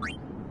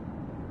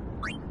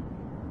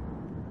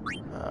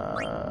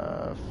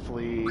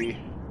 Flee.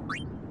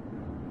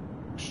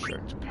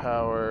 Extract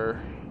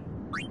power.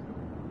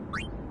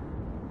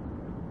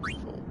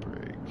 Full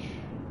break.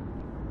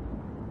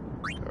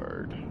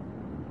 Guard.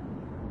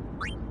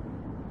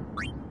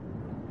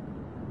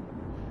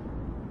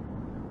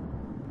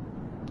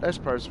 Nice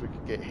part is we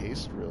could get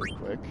haste really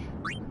quick.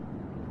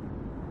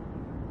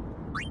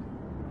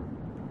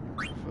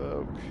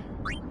 Provoke.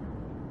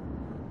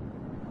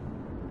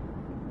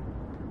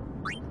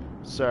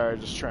 Sorry,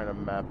 just trying to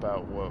map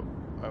out what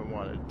I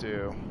want to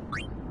do.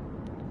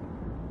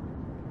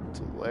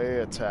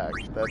 Delay attack.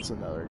 That's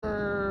another.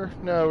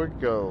 No, we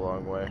could go a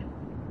long way.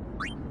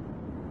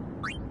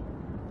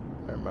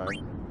 Never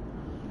mind.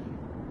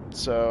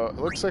 So it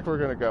looks like we're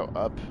gonna go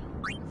up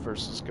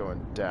versus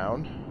going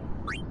down.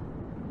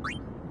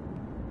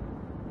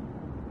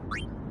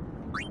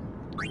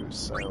 Ooh,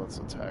 silence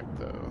attack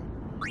though.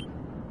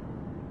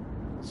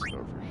 Let's go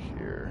over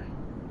here.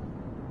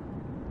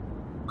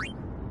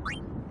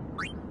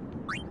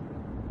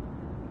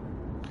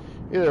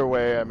 Either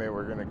way, I mean,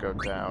 we're gonna go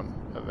down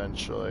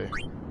eventually.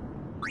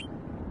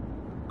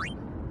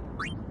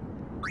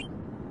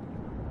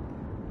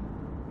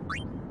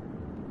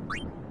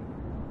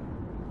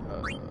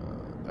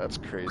 That's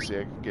crazy.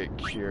 I could get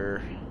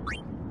Cure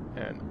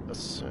and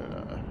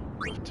Asuna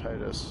with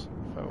Titus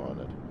if I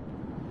wanted.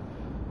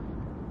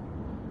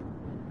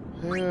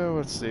 Yeah,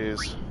 what's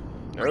these?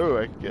 Oh,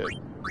 I could get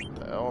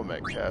the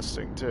element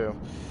casting too.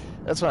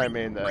 That's what I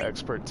mean, the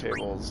expert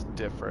table is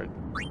different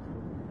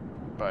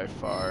by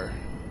far.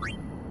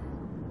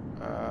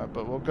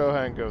 But we'll go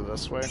ahead and go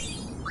this way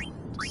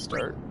to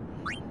start.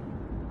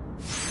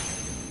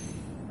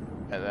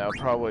 And then I'll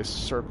probably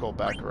circle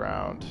back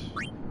around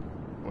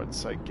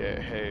once I get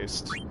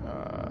haste.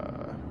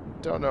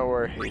 Don't know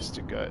where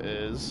Hastica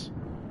is,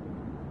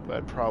 but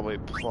I'd probably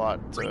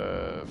plot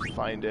to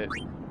find it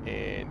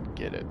and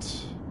get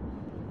it.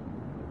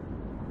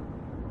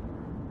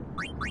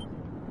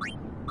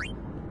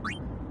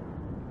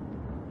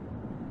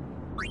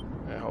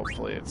 And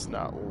hopefully it's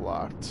not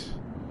locked.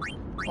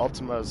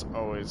 Ultima is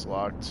always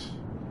locked.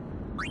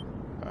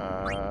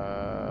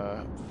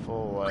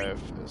 Full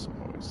life is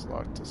always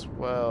locked as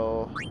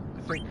well.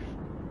 I think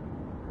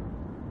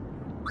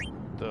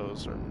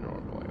those are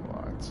normally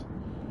locked.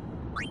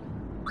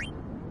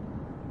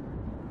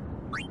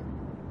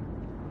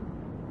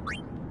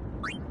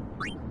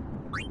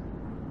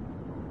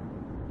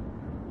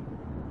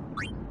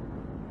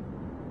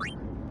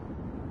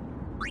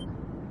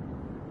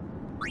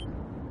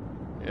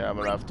 Yeah, I'm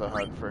gonna have to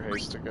hunt for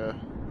Hastica.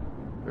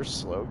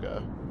 There's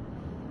Sloga.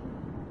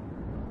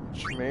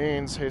 Which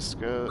means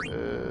Hastica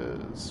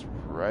is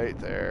right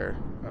there.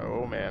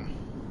 Oh man.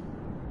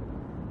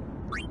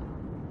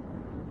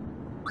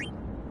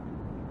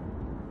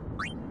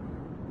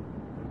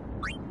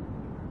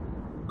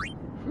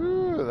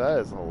 Whew, that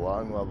is a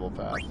long level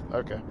path.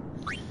 Okay.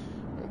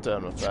 I'm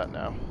done with that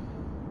now.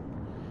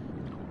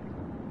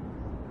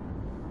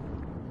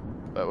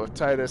 But with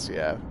Titus,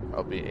 yeah,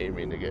 I'll be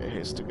aiming to get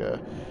Hastica.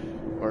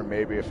 Or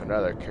maybe if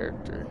another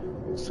character.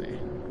 We'll see.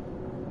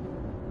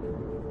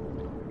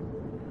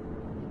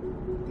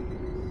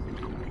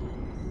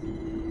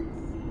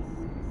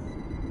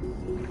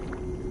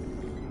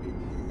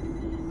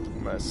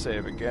 I'm gonna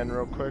save again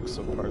real quick,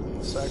 so pardon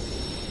the sec.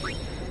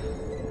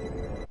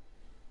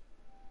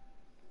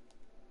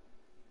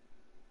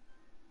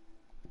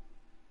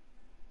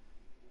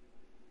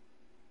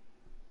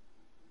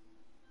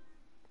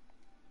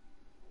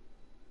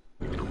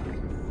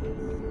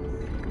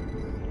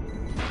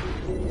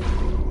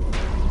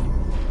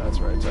 That's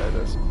right,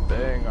 Titus.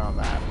 Bang on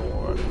that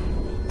board.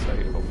 That's how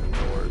you open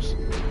doors.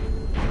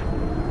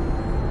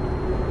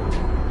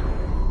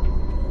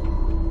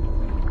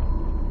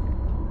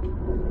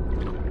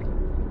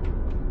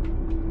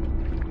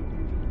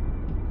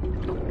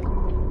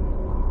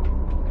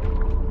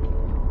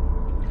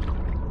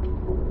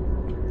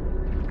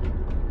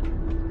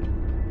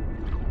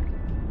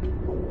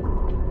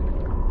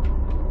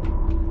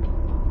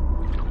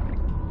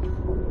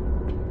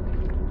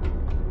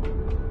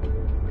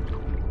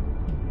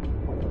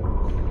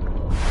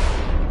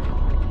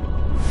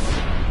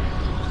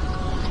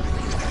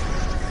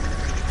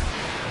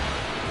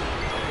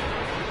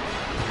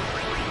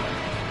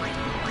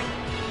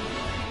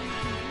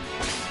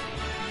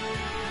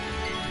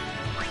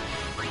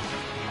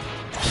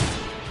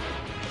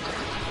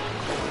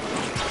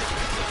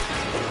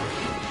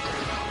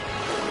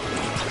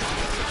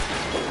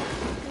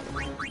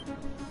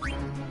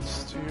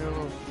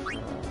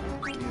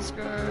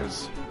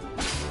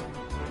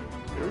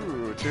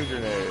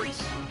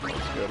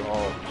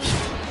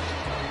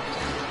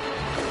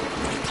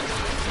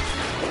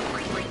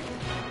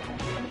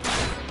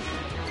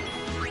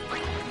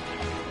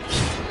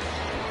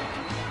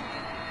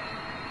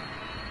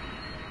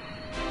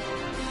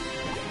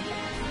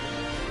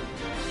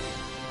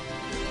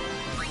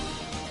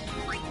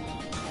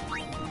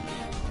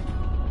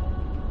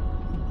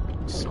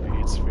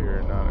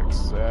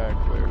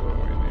 exactly what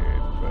we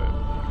need, but...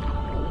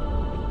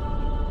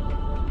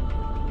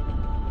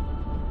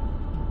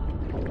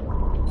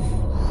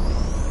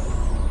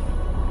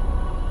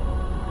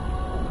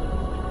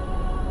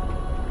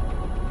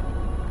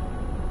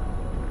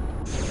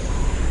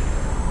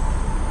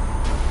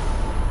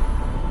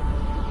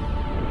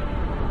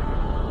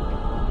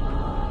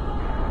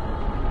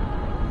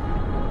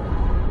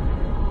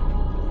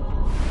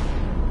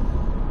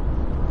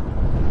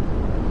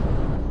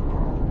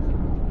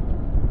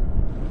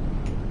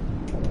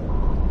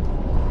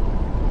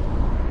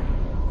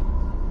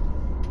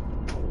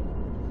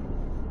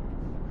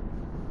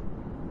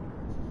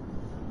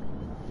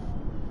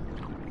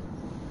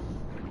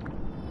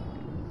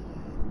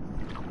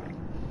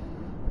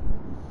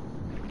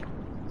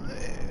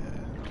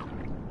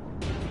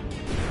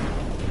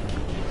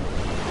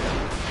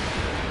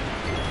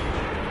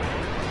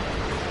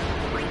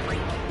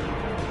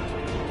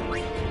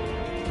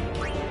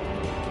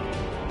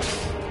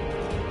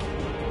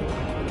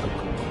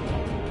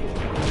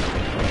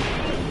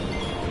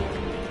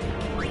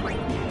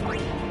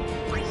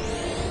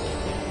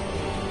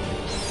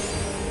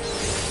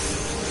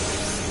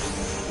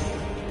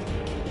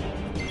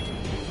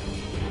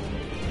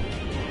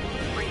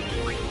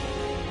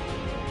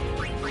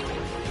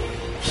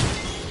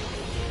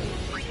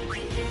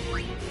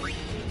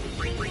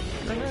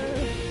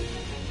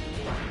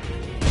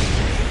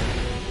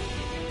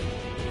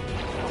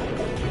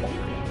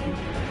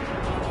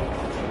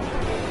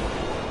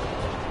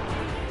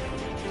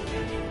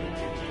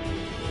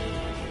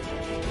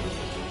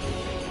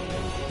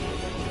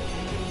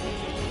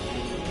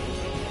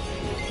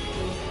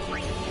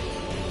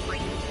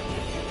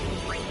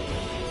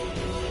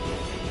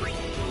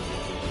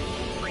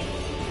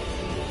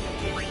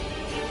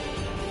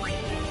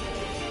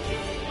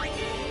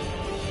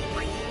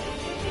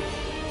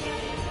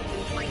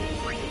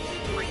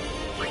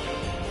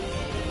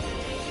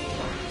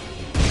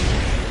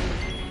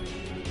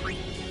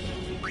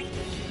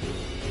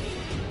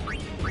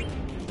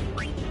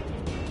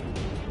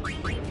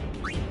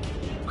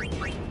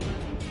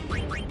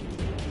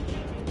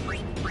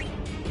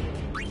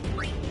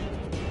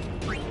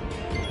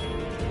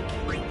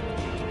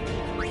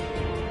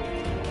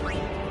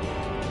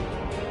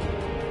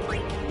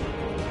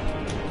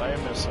 I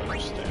am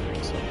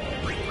misunderstanding something.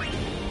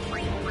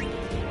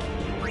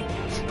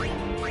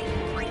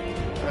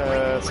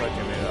 It's like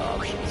I made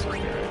options on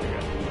here right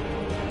again.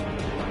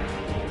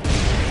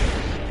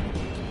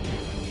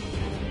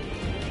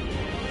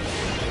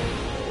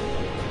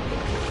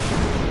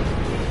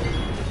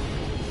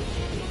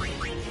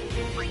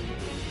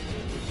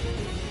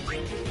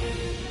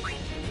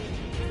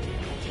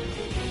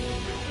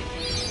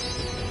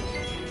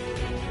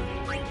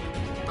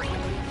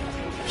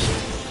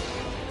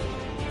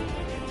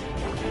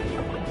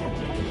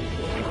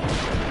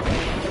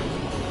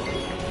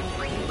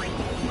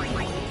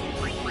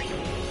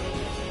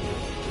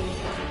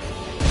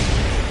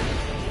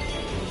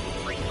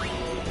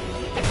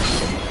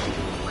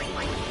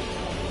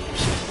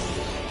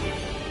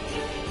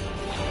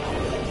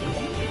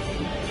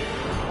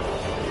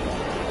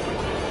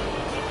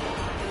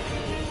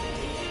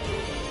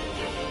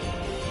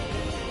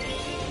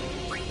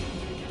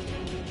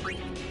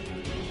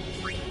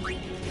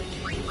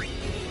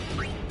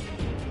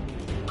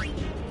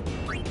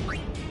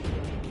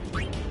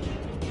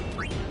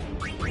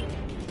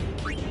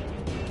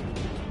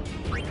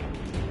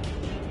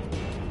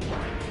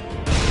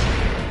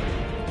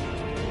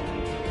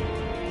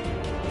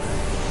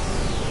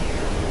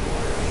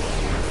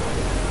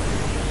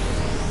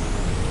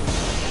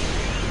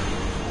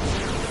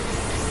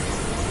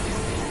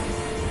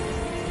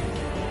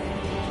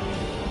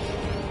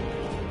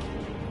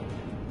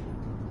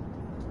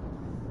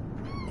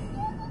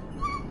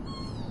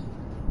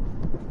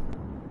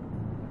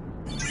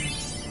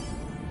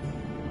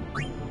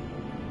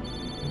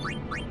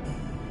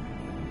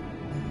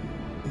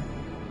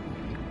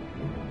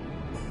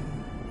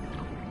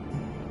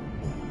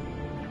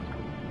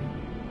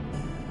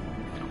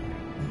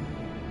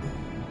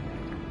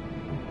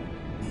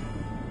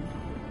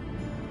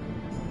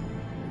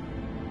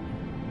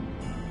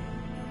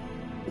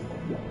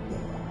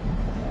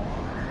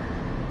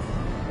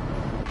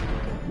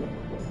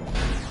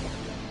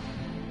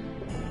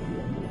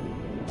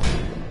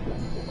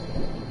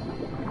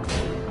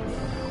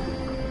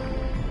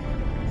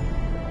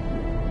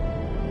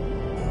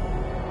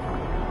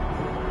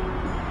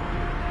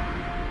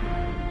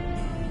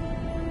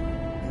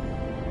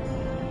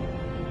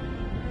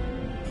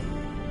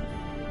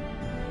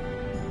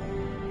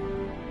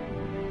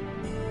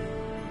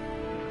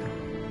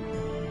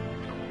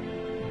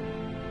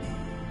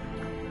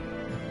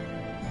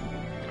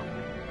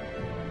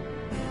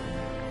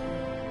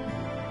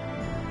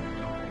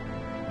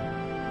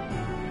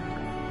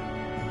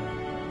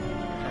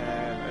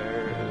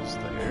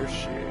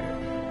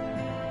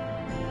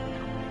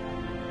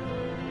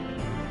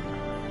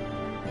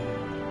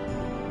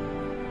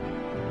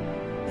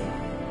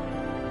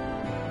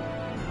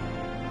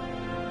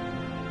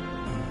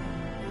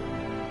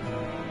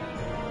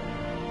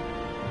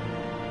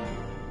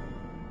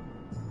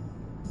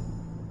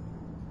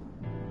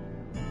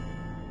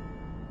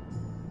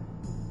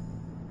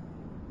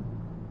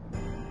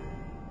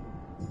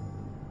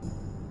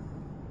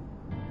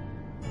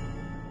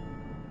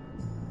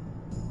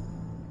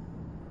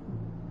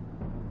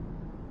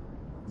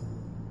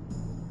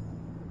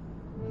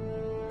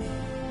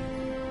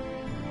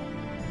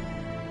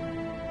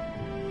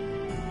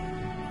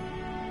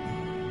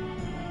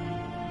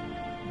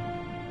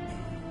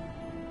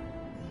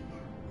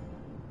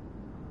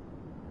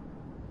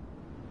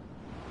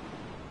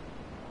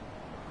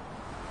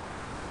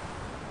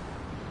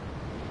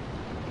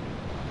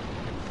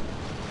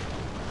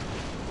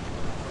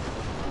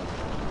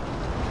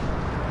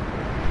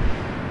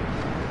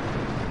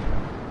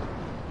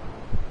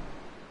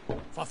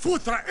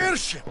 Pafutra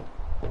airship!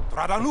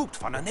 Trabanukt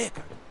van een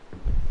neker.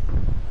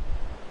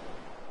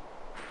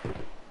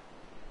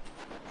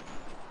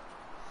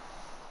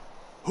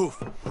 Hoof,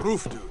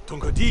 roofdu,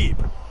 tungadib.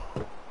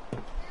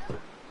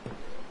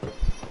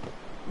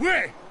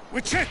 Way,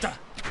 Wichita!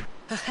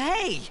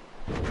 Hey!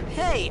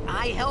 Hey,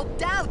 I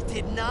helped out,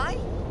 didn't I?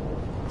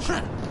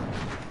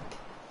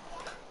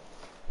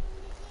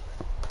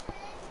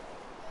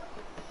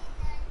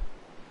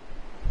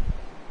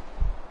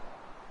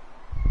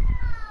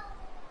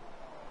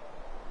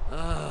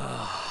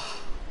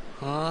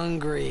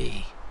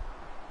 Hungry.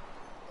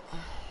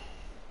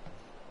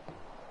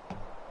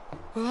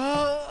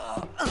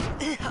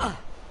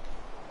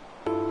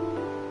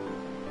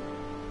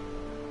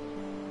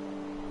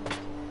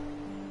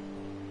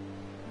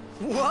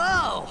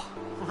 Whoa!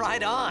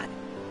 Right on.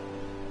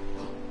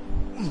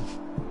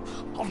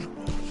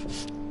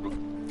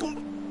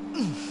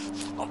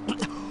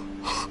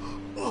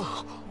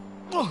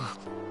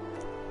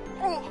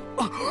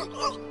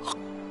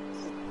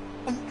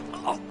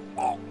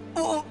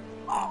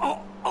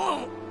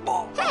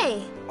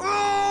 Hey!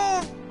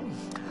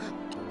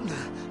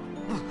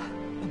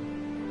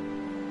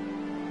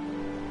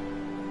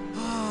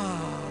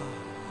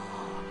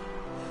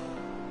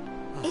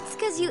 It's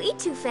 'cause you eat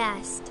too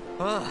fast.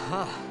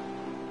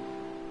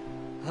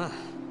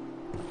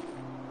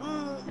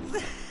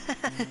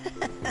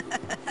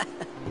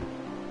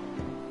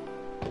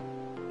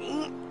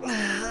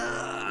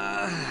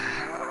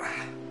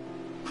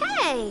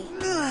 Hey!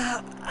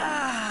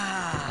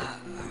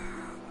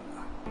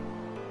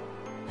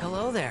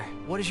 Hello there.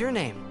 What is your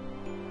name?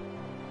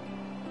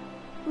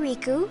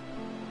 Riku?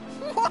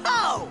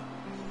 Whoa!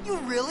 You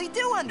really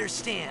do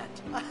understand.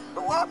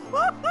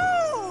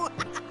 Woo-hoo-hoo!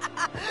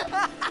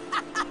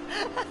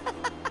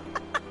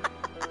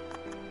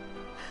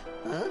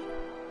 Huh?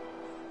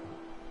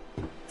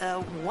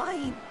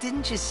 Why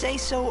didn't you say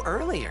so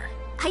earlier?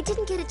 I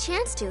didn't get a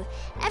chance to.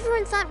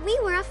 Everyone thought we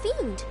were a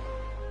fiend.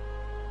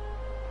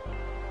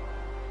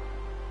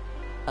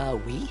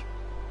 We?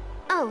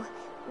 Oh,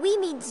 we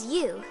means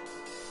you.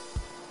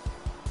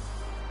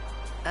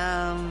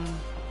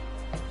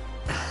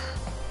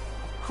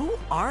 Who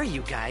are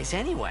you guys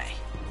anyway?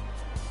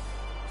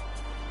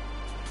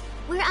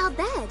 We're Al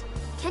Bhed.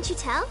 Can't you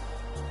tell?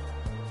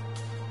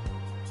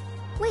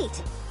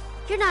 Wait,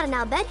 you're not an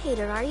Al Bhed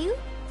hater, are you?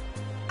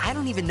 I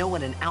don't even know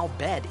what an Al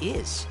Bhed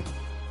is.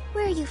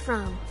 Where are you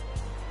from?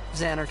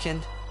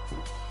 Zanarkand.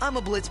 I'm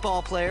a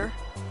blitzball player.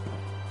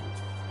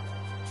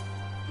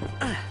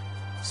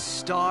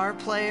 Star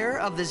player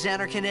of the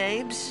Zanarkand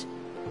Abes.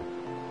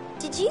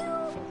 Did you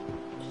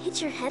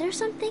hit your head or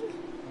something?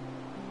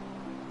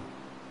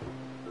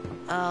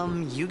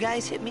 You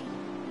guys hit me?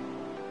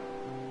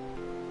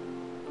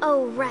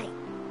 Oh, right.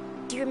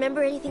 Do you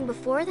remember anything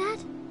before that?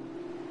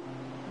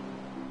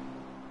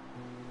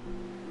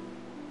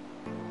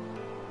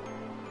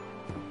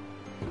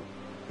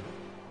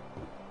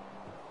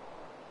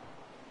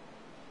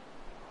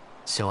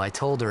 So I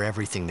told her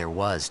everything there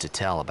was to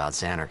tell about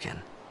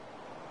Zanarkand.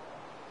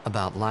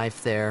 About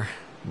life there,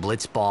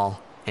 Blitzball,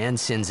 and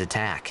Sin's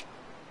attack.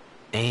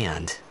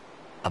 And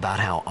about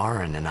how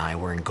Aaron and I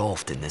were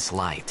engulfed in this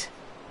light.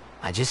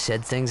 I just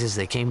said things as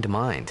they came to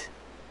mind.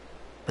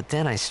 But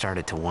then I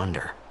started to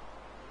wonder.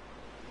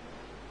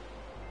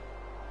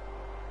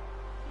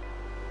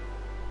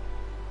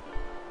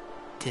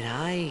 Did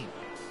I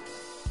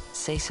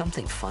say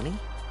something funny?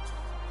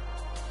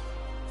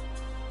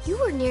 You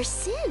were near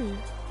Sin.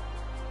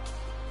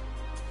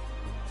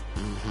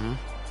 Mm-hmm.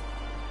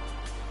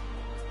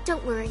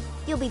 Don't worry,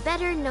 you'll be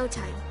better in no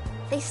time.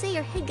 They say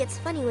your head gets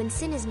funny when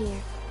Sin is near.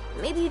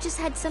 Maybe you just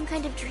had some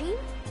kind of dream?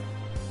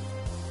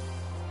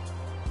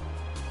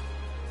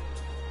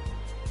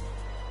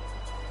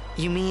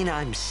 You mean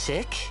I'm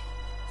sick?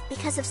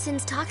 Because of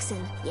Sin's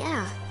toxin,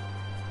 yeah.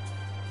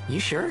 You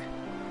sure?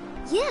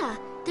 Yeah,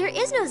 there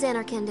is no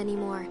Zanarkand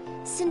anymore.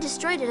 Sin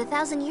destroyed it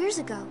 1,000 years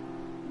ago.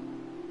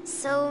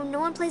 So no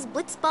one plays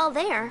blitzball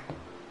there.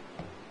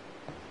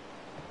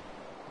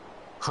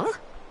 Huh?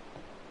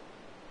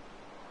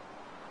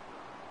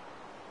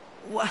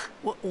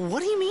 What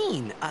do you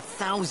mean,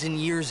 1,000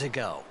 years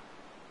ago?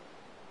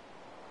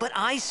 But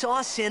I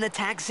saw Sin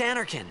attack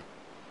Zanarkand.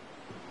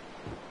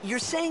 You're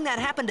saying that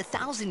happened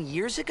 1,000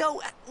 years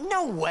ago?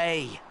 No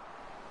way!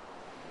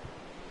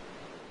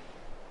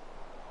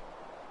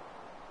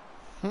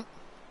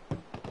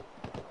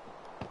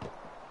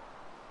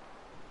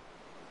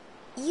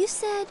 You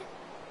said...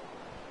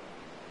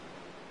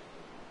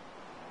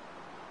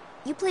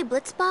 You play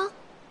blitzball?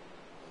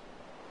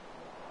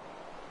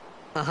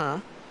 Uh-huh.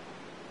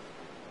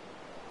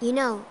 You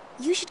know,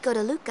 you should go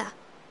to Luca.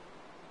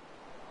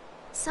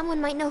 Someone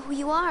might know who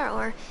you are,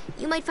 or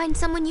you might find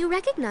someone you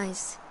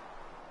recognize.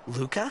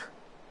 Luca?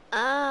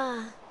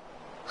 Ah.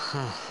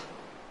 Huh.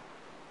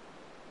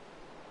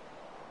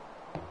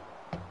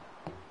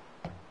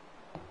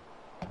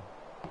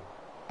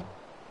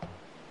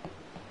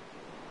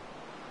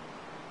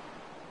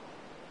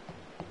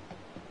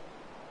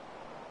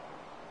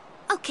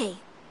 Okay,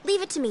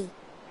 leave it to me.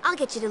 I'll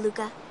get you to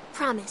Luca.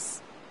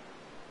 Promise.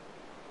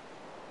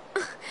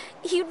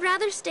 You'd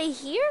rather stay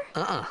here?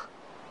 Uh-uh.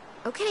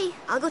 Okay,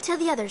 I'll go tell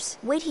the others.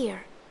 Wait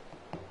here.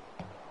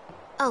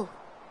 Oh,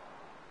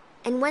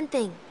 and one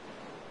thing.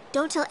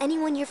 Don't tell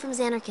anyone you're from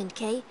Zanarkand,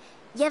 okay?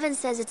 Yevon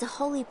says it's a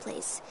holy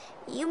place.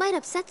 You might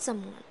upset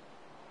someone.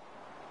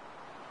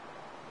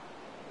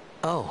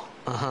 Oh,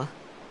 uh-huh.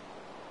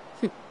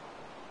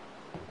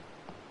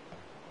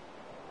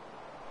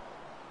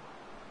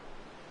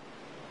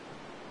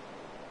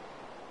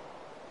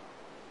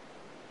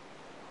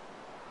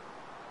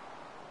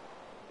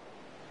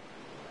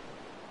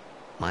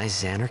 My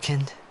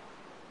Zanarkand?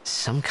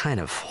 Some kind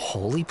of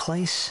holy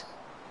place?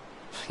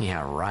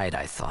 Yeah, right,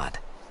 I thought.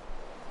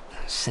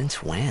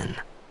 Since when?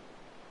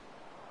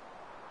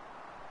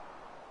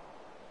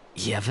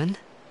 Yevon?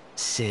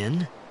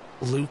 Sin?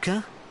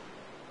 Luca?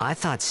 I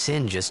thought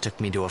Sin just took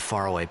me to a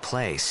faraway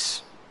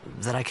place,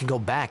 that I could go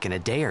back in a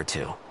day or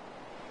two.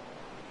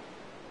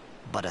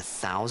 But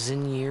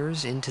 1,000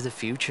 years into the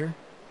future?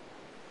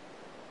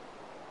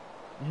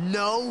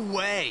 No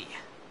way!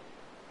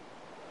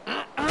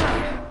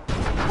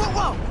 Whoa,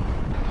 whoa!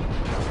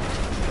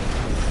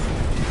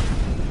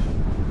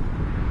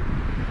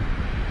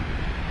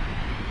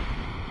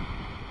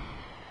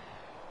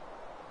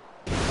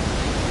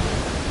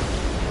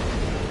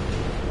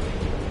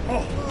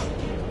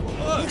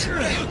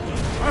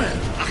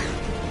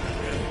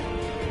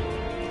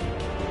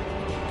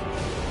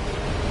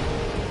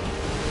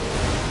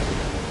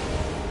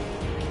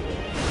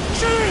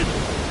 Shin!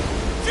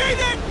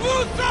 Sinek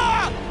Musa!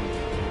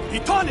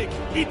 Etonic!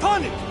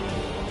 Etonic!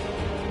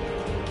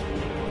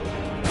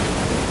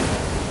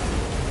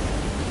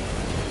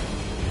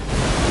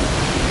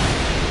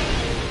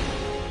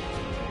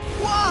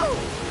 Whoa!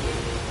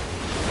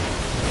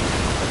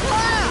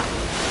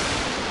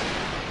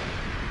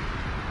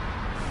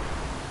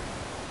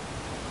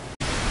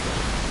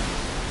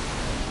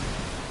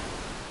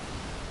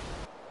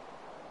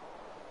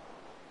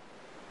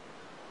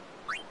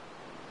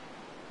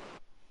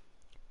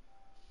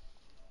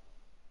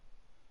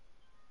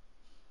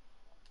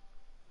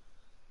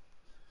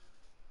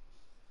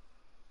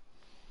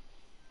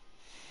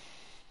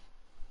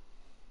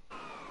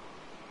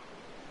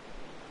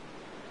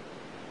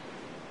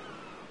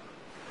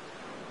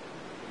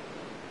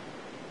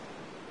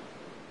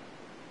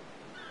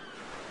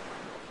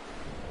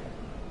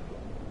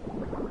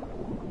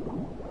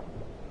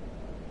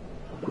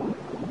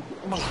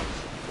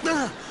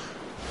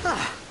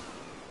 Ah!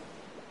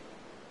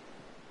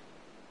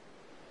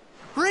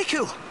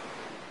 Riku!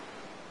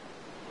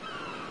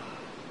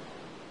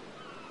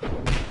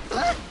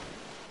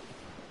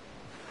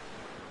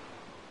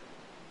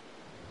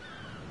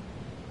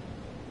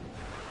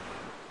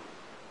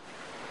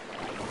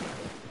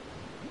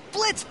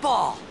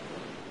 Blitzball!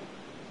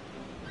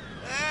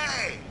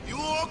 Hey, you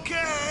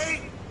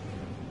okay?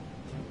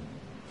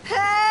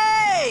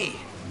 Hey!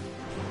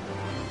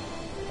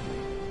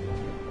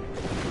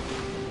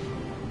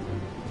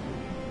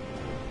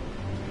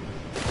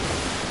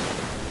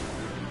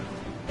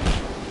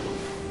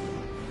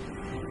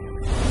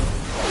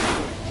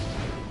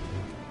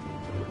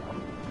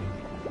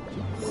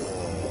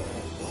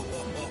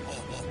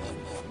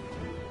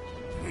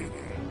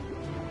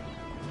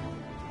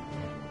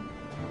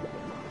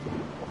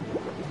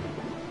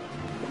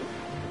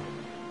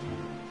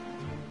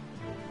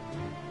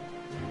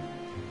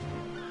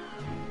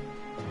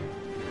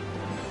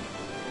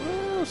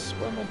 Ooh,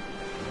 swimming.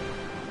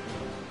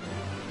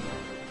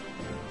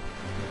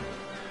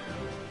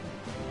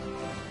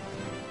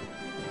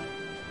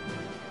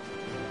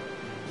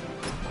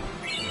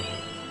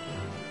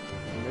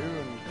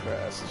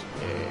 Mooncrest,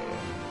 yeah.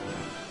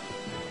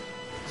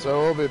 So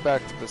we'll be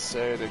back to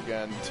Besaid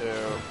again too.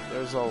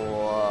 There's a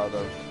lot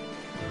of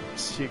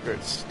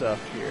secret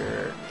stuff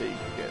here that you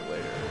can get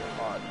later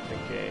on in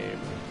the game,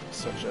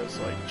 such as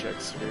like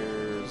Jet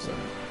Spheres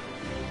and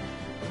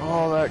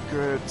all that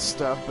good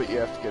stuff, but you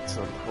have to get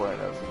to the point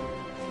of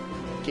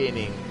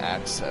gaining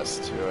access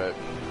to it.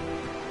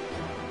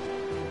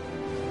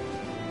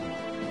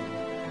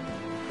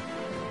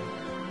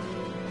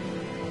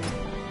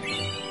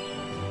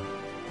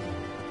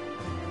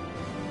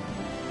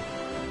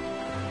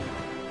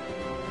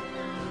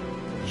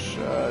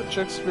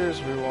 Check Spheres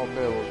we won't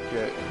be able to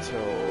get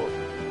until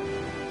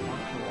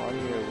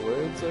Melania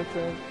Woods, I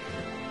think.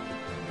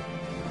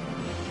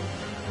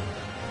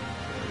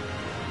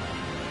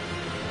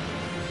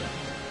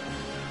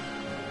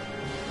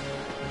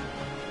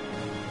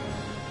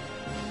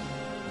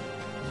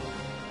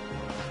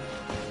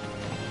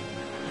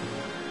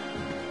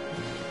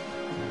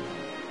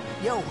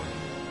 Yo.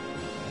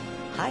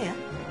 Hiya.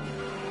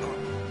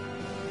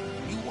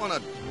 You wanna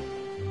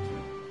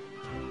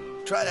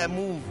try that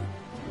move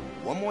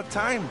one more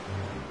time?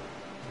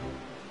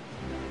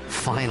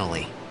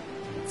 Finally.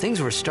 Things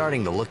were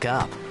starting to look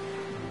up.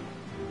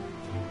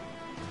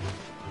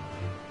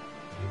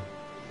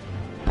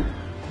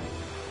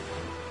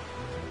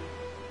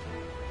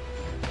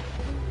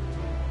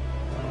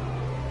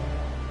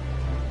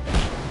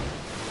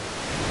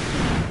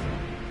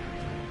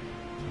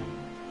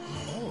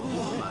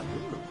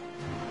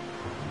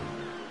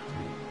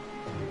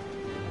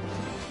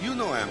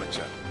 no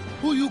amateur.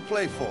 Who you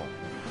play for?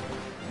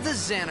 The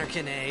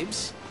Xanarkin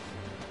Abes.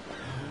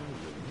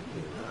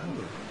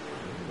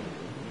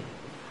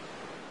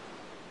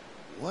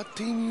 What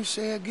team you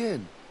say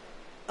again?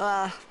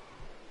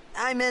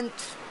 I meant,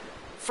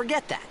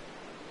 forget that.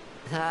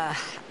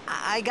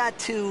 I got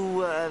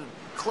too,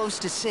 close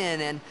to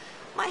Sin, and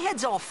my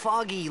head's all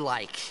foggy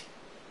like.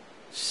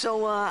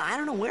 So, I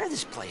don't know where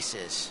this place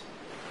is.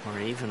 Or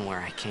even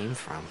where I came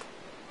from.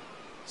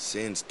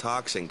 Sin's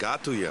toxin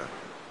got to you.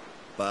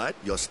 But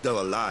you're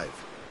still alive.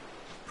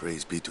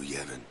 Praise be to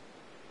Yevon.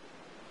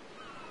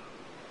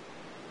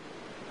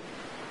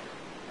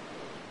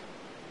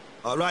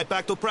 All right,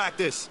 back to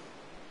practice.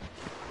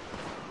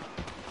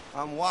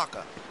 I'm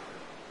Wakka,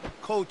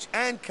 coach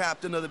and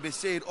captain of the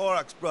Besaid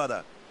Aurochs,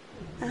 brother.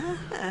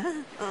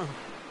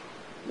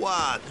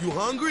 What, you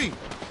hungry?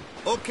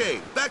 Okay,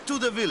 back to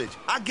the village.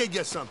 I'll get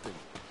you something.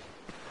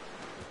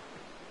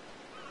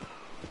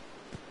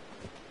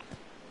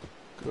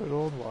 Good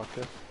old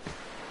Wakka.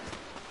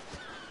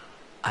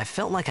 I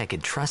felt like I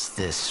could trust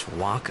this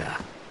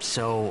Wakka,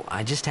 so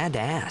I just had to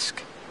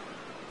ask.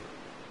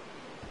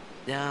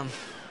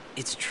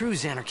 It's true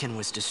Xanarkin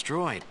was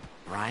destroyed,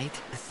 right?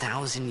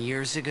 1,000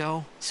 years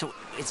ago? So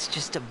it's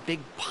just a big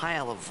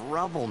pile of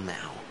rubble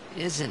now,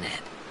 isn't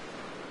it?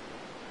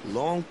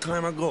 Long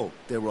time ago,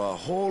 there were a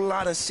whole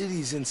lot of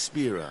cities in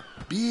Spira.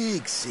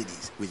 Big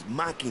cities with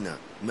machina,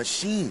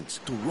 machines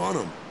to run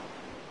them.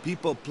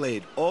 People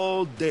played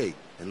all day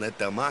and let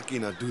the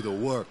machina do the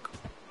work.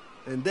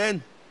 And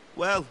then,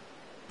 well,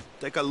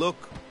 take a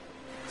look.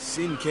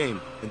 Sin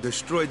came and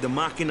destroyed the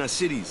machina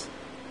cities.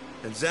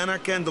 And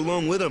Xanarkand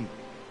along with him.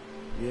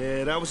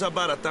 Yeah, that was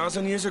about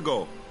 1,000 years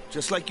ago.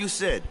 Just like you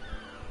said.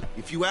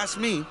 If you ask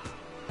me,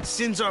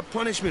 Sin's our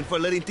punishment for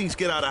letting things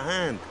get out of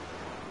hand.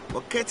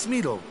 What gets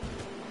me, though,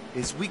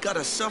 is we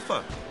gotta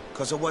suffer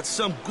because of what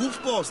some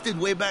goofballs did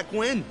way back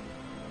when.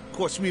 Of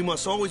course, we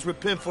must always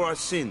repent for our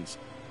sins.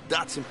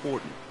 That's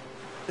important.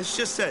 It's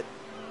just that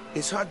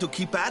it's hard to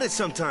keep at it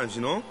sometimes,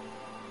 you know?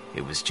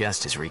 It was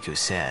just as Riku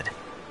said.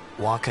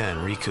 Wakka and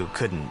Riku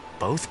couldn't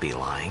both be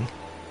lying.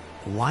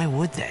 Why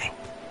would they?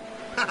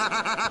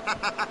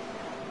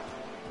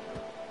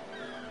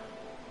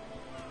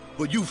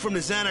 But you from the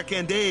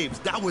Xanarkand Abes,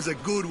 that was a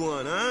good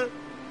one, huh?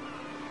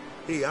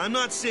 Hey, I'm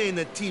not saying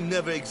the team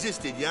never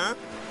existed, yeah?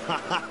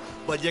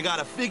 But you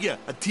gotta figure,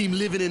 a team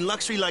living in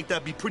luxury like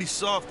that be pretty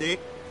soft, eh?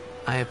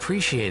 I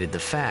appreciated the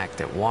fact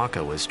that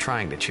Wakka was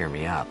trying to cheer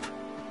me up.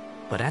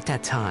 But at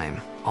that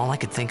time, all I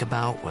could think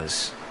about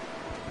was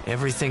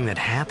everything that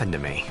happened to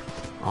me.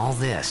 All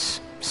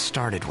this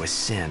started with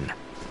Sin.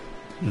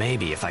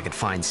 Maybe if I could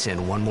find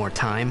Sin one more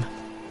time,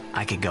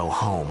 I could go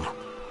home.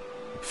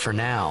 For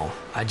now,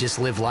 I just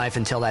live life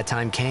until that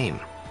time came.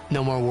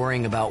 No more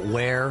worrying about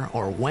where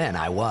or when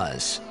I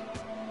was.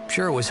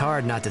 Sure, it was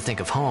hard not to think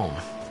of home,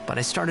 but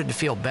I started to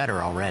feel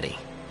better already.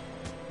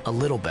 A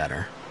little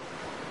better,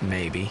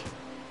 maybe.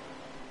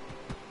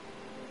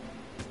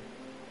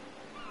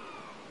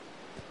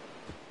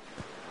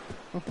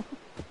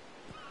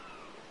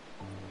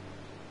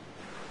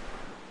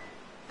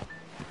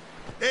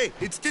 Hey,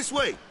 it's this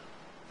way.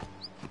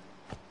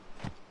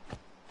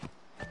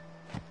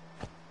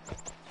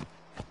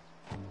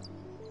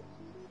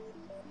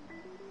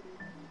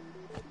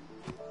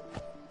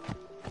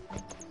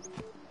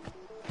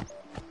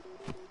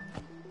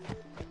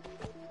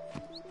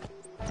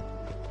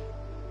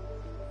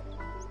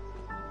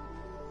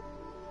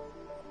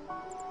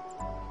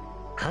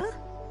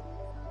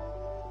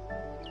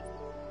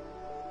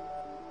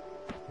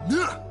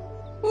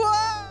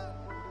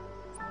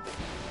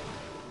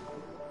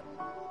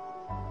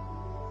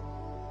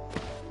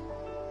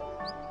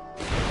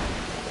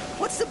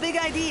 What's the big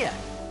idea?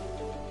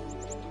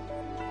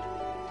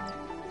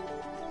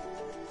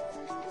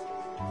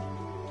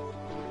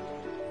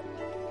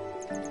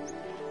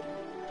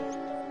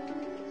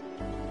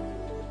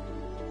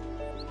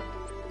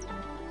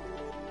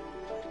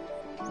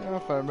 Yeah,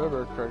 if I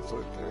remember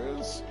correctly, there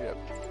is. Yep.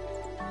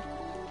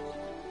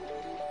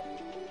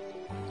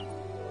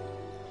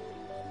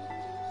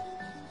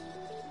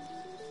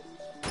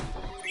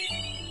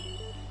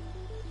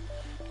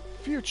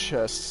 A few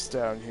chests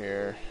down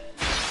here.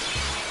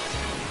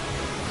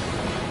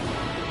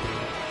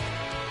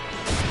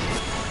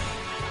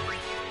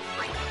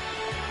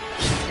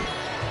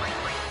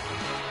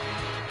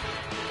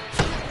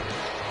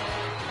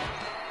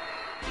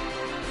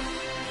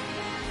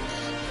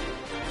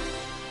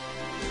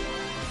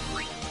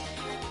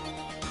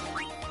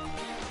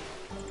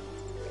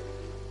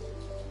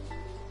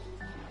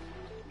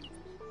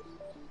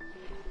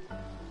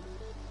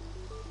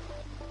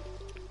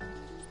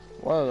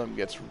 One of them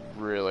gets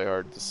really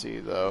hard to see,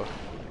 though.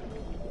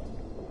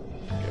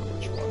 I forget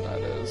which one that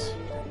is.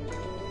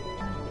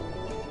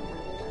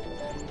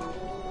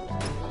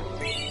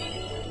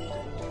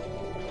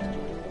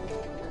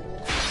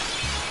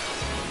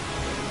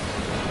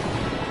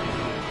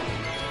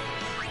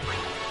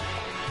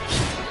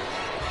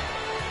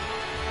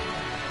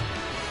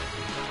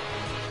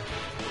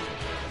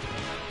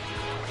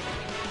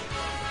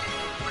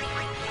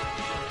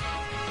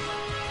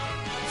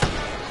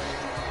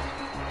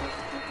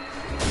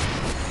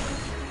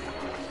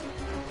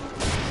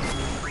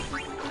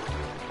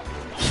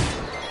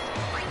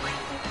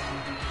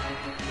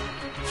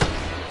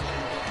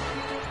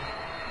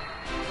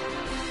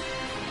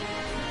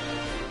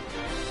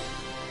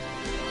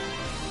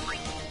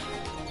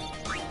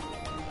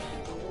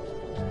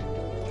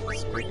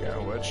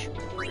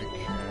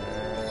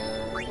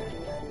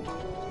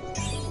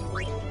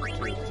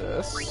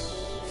 this.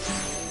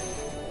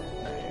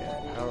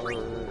 And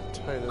power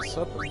Titus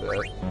up a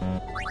bit.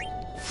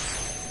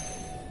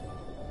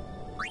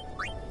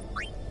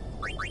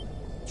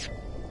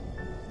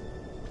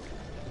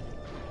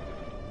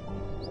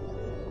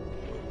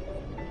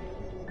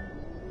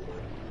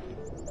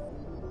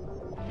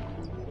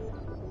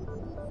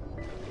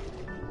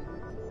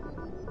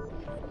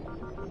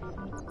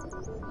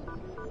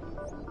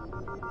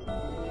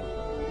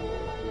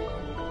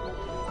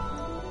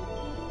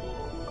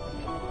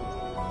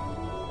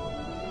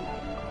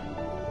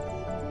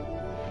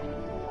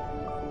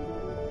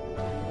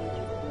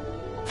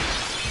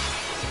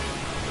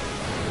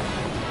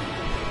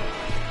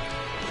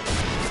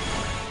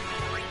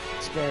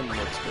 Game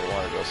makes me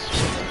want to go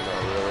swimming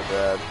though really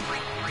bad.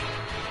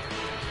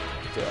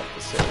 Do have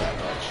to say that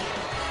much.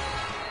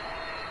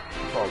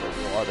 With all the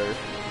water.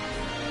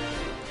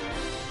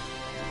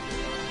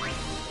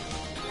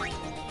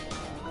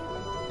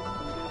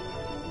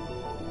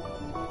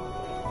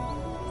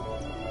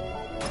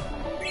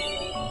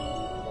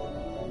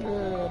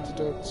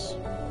 Antidotes.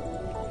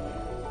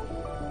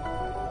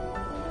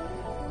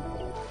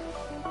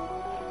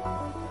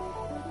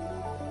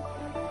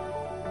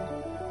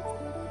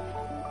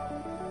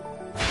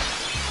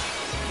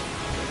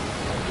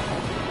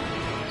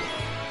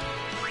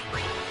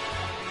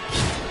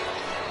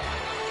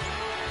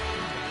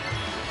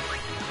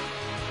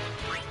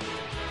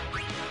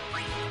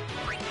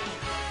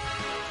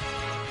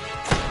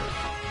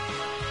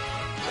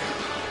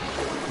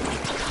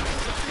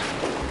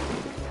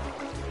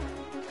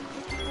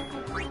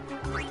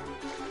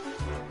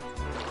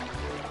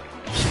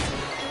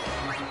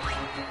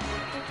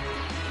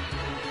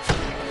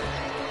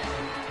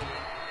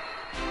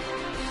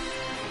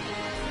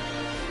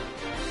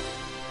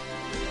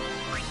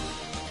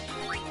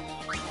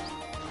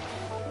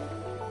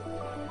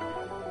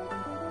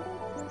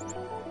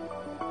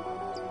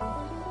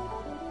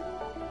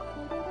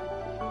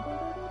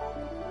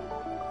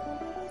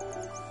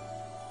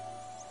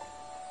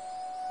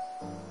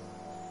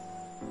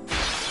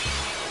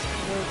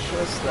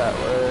 Just that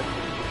way.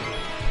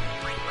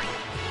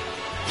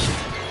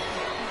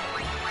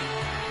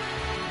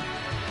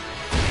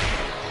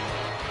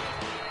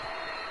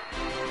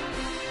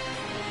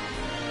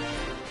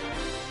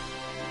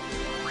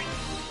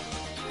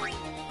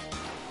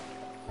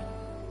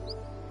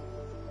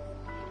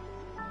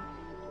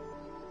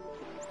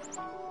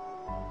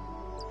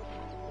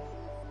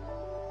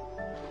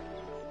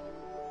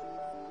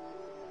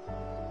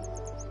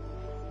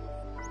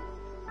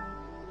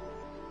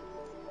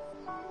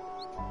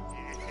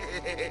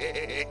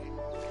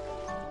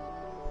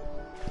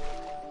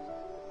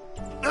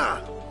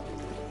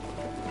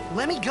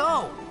 Let me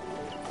go!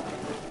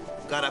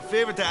 Got a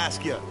favor to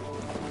ask you.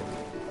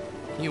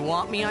 You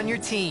want me on your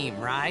team,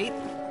 right?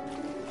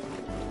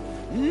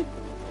 Hmm?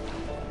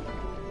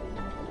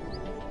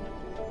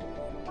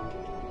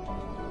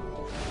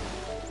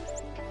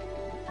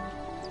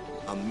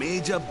 A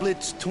major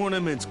Blitz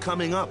tournament's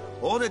coming up.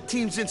 All the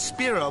teams in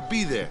Spira will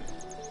be there.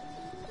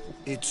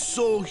 It's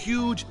so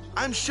huge,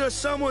 I'm sure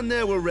someone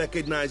there will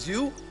recognize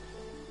you.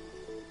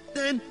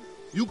 Then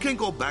you can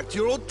go back to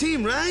your old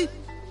team, right?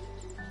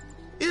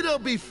 It'll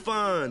be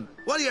fun.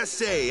 What do you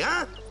say,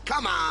 huh?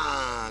 Come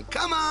on,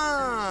 come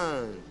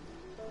on!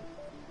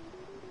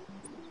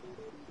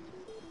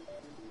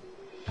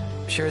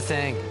 Sure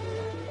thing.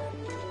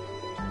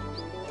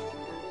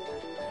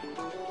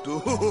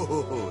 Dude,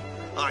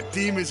 our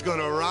team is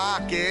gonna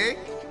rock, eh?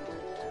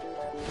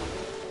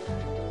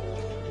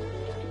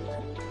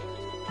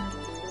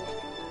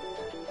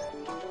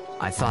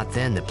 I thought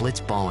then that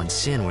Blitzball and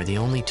Sin were the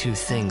only two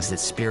things that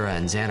Spira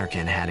and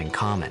Zanarkand had in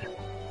common.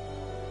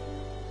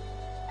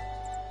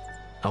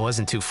 I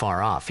wasn't too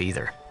far off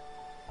either.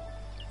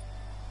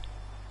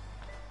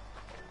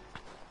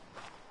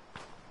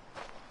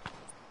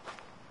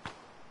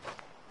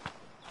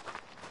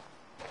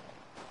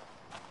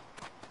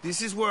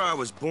 This is where I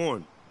was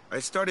born. I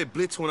started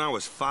Blitz when I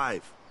was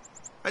 5.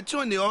 I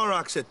joined the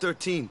Aurochs at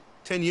 13,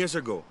 10 years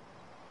ago.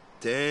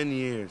 10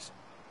 years,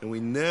 and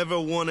we never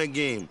won a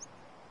game.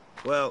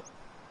 Well,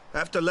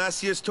 after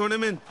last year's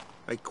tournament,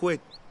 I quit.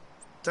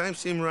 Time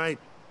seemed right.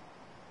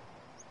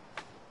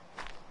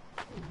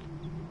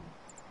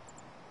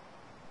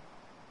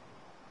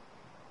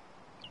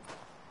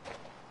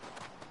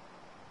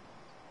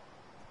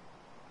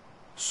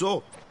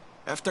 So,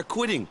 after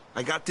quitting,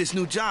 I got this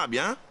new job,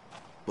 yeah?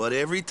 But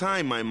every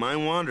time my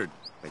mind wandered,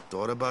 I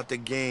thought about the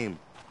game.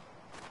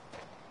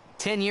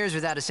 10 years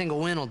without a single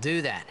win will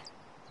do that.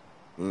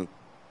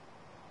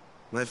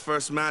 My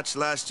first match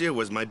last year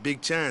was my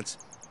big chance.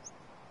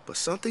 But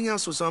something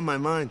else was on my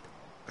mind.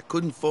 I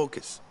couldn't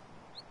focus.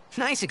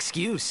 Nice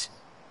excuse.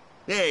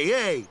 Hey,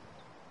 hey!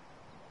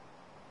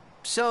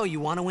 So, you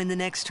want to win the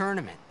next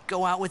tournament?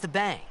 Go out with a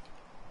bang.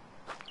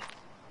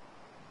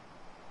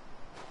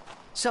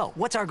 So,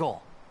 what's our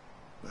goal?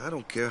 I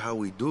don't care how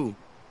we do.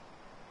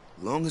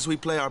 Long as we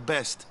play our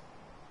best.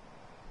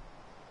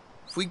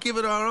 If we give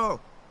it our all,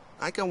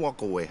 I can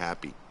walk away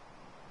happy.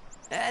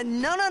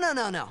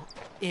 No.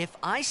 If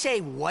I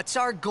say, what's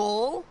our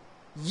goal?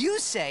 You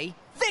say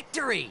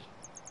victory!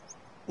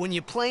 When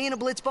you play in a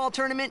blitzball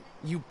tournament,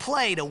 you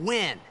play to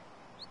win.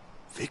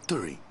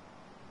 Victory?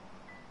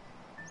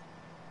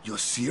 You're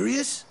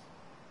serious?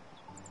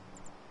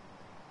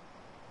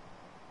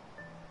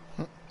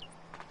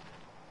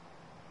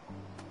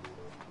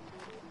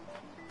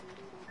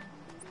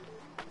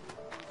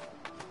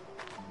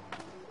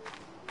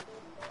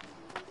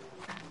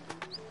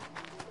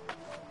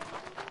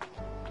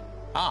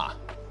 Ah,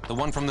 the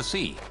one from the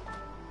sea.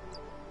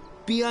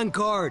 Be on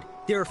guard.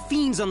 There are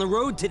fiends on the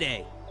road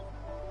today.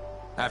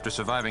 After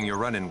surviving your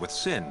run-in with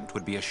Sin,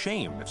 'twould be a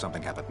shame if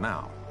something happened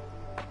now.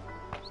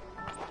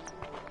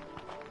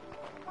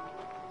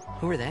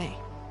 Who are they?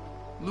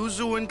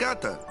 Luzu and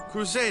Gata,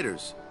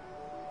 Crusaders.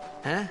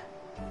 Huh?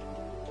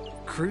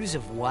 Crews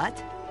of what?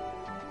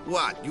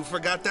 What, you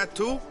forgot that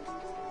too?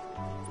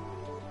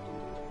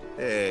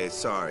 Hey,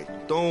 sorry.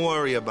 Don't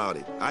worry about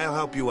it. I'll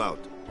help you out.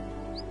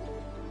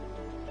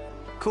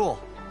 Cool.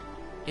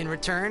 In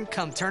return,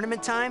 come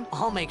tournament time,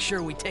 I'll make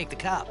sure we take the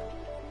cup.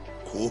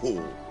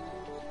 Cool.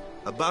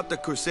 About the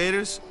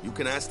Crusaders, you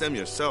can ask them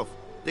yourself.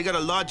 They got a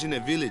lodge in a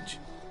village.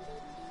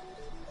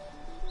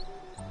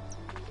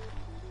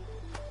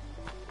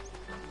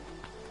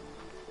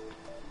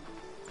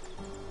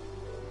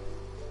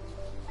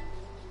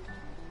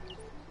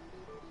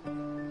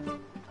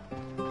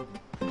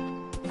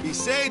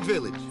 Besaid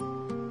village.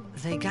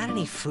 They got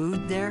any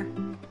food there?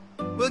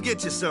 We'll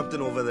get you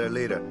something over there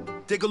later.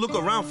 Take a look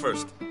around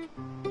first.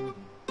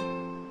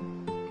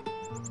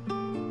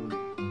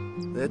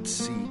 Let's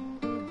see.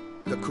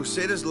 The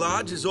Crusaders'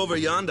 Lodge is over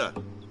yonder.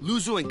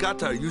 Luzu and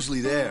Gata are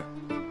usually there.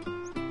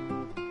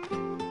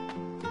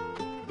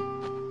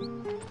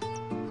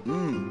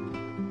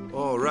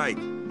 All right.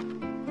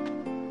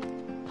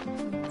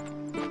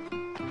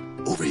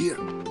 Over here.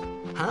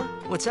 Huh?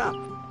 What's up?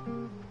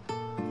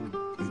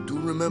 You do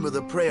remember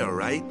the prayer,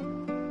 right?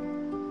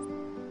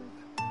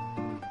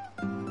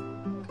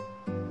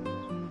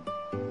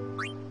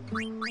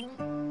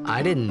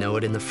 I didn't know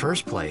it in the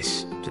first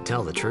place, to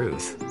tell the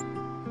truth.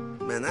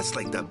 Man, that's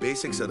like the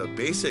basics of the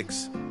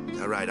basics.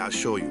 All right, I'll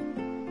show you.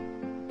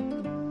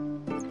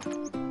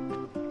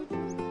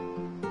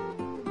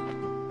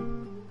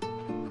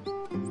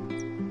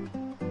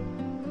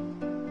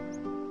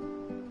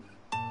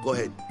 Go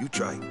ahead, you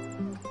try.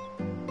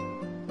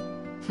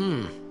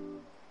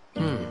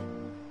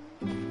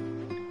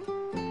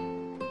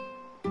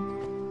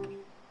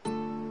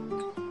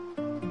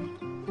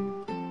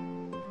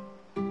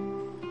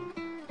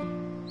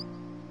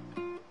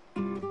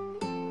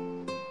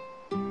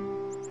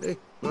 Hey,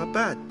 not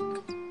bad.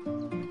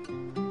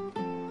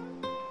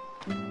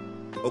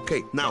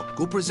 Okay, now,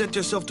 go present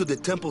yourself to the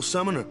temple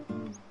summoner.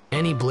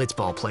 Any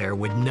blitzball player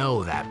would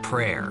know that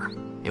prayer.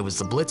 It was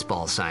the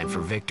blitzball sign for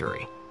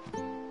victory.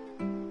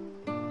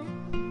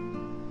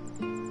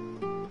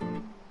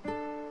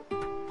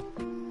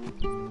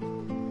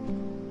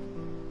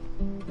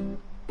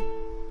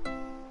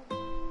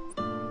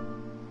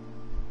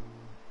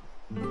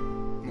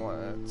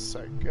 Let's,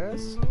 I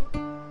guess.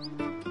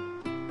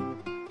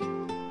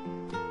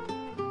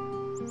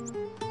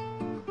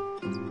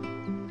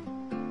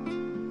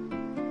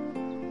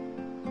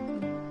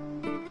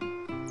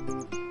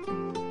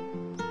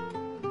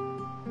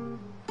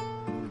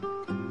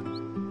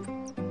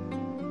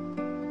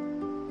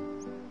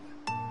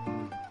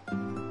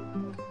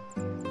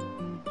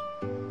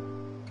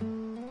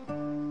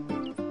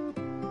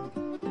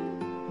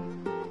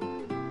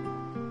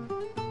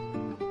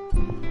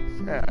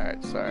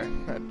 Alright, sorry.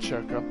 I had to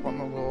check up on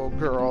the little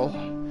girl.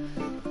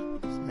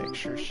 Just make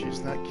sure she's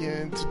not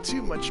getting into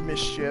too much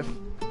mischief.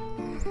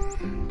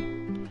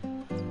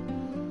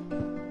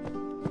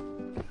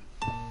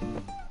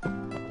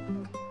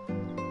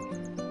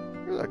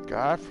 You're the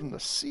guy from the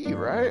sea,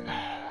 right?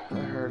 I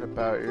heard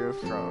about you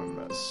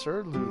from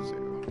Sir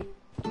Luzu.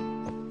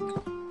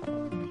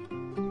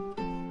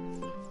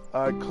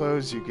 Odd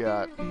clothes you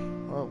got.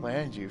 What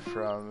land you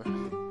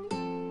from?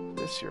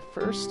 This your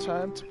first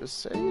time to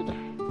Besaid?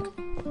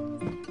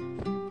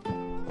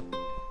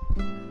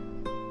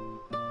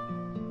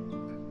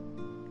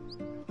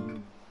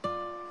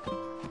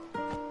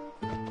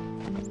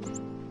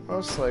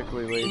 Most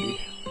likely, lady.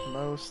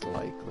 Most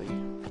likely.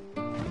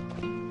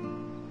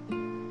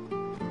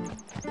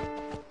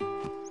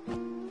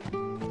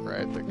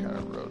 Right, they kind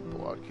of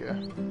roadblock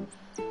you.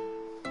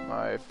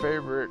 My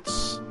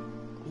favorite's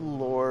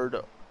Lord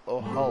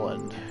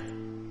O'Holland.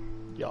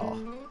 Yeah.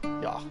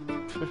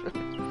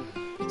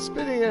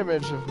 Spitting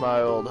image of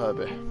my old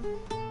hubby.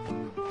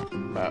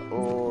 My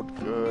old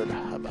good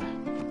hubby.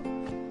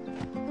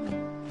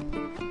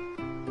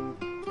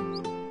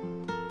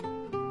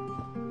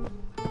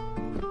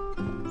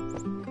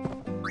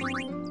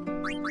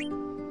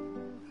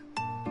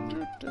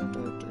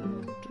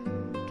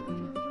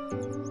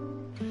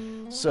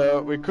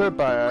 So, we could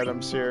buy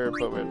items here,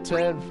 but we have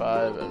 10,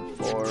 5, and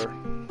 4. I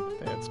think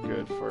that's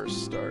good for a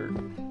start.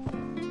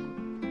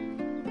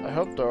 I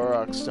hope the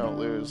Aurochs don't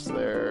lose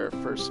their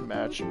first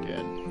match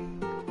again.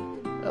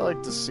 I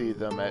like to see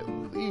them at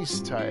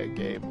least tie a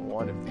game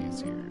one of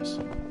these years.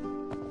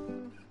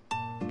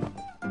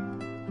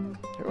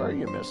 Who are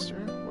you, mister?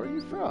 Where are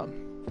you from?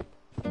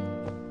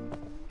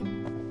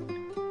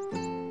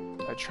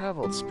 I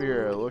traveled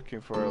Spira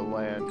looking for a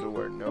land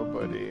where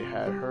nobody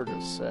had heard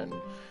of Sin.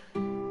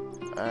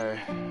 I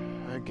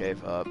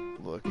gave up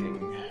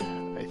looking.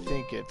 I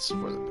think it's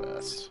for the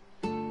best.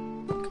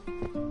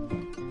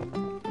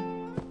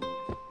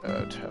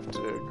 I'd have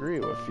to agree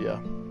with you.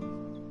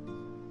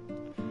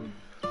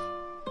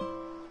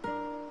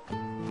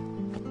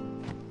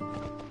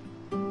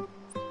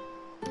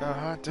 A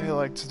hot day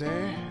like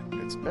today,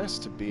 it's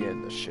best to be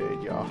in the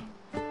shade, y'all.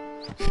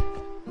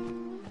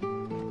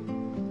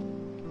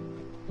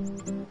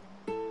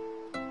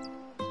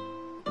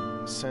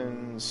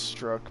 Sin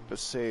struck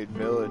Besaid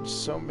village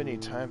so many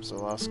times I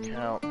lost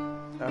count.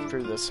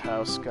 After this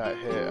house got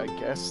hit, I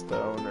guess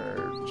the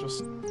owner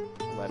just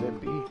let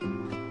it be.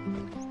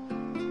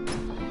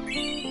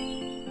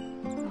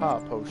 Ha,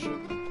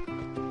 potion.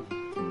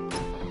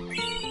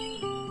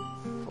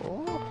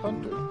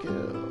 400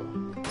 gil.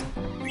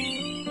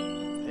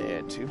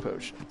 And 2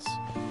 potions.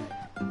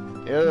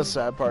 Yeah, the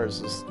sad part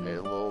is this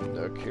little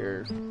nook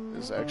here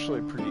is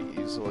actually pretty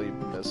easily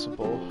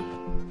missable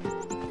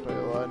by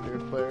a lot of new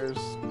players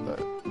that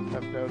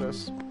I've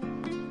noticed.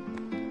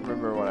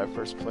 Remember when I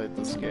first played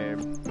this game,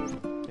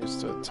 I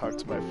used to talk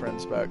to my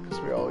friends about it because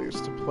we all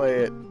used to play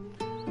it.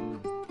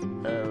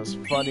 And it was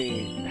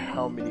funny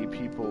how many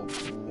people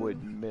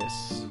would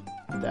miss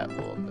that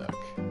little nook.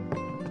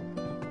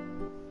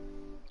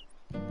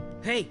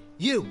 Hey,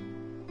 you!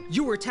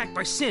 You were attacked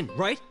by Sin,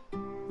 right?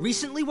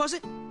 Recently, was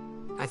it?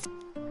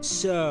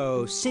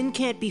 So, Sin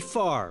can't be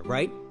far,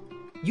 right?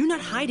 You're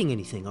not hiding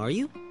anything, are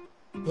you?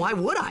 Why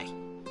would I?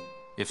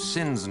 If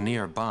Sin's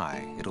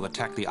nearby, it'll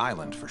attack the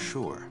island for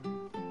sure.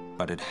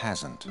 But it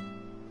hasn't.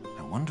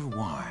 I wonder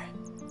why.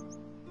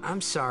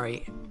 I'm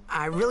sorry.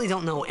 I really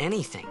don't know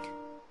anything.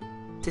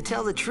 To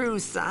tell the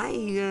truth,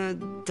 I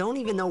don't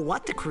even know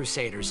what the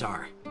Crusaders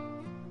are.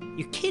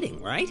 You're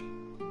kidding, right?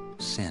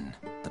 Sin,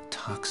 the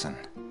toxin.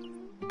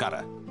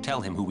 Gotta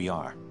tell him who we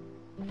are.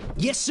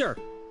 Yes, sir.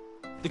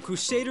 The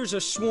Crusaders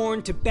are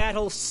sworn to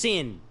battle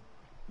Sin.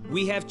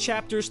 We have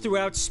chapters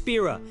throughout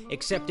Spira,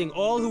 accepting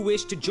all who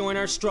wish to join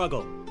our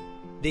struggle.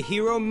 The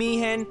hero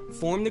Mihen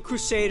formed the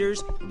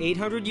Crusaders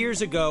 800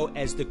 years ago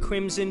as the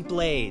Crimson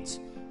Blades.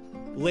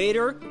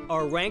 Later,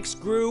 our ranks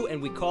grew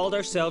and we called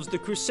ourselves the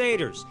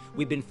Crusaders.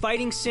 We've been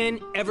fighting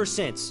Sin ever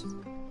since.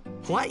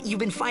 What? You've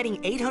been fighting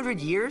 800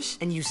 years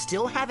and you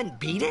still haven't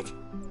beat it?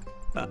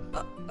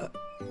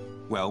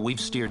 Well,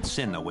 we've steered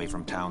Sin away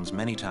from towns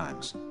many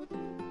times.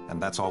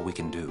 And that's all we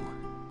can do.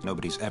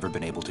 Nobody's ever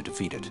been able to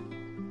defeat it.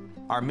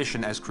 Our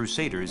mission as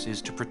Crusaders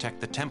is to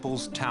protect the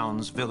temples,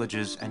 towns,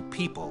 villages, and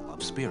people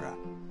of Spira.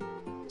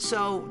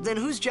 So, then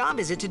whose job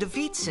is it to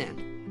defeat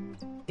Sin?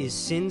 Is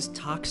Sin's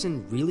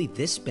toxin really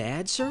this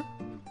bad, sir?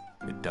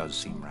 It does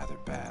seem rather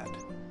bad.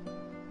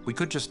 We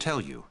could just tell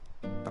you,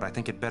 but I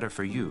think it better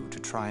for you to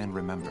try and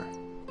remember.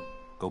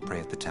 Go pray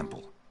at the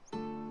temple.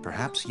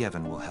 Perhaps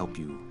Yevon will help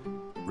you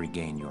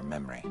regain your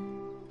memory.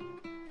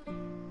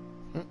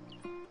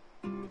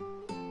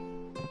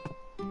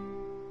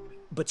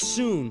 But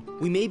soon,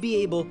 we may be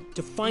able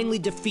to finally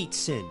defeat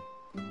Sin.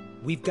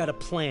 We've got a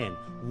plan,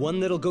 one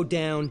that'll go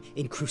down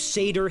in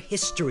Crusader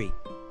history.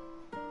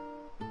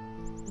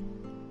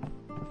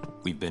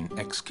 We've been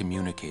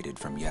excommunicated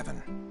from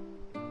Yevon.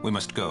 We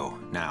must go,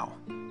 now.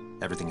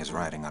 Everything is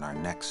riding on our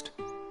next,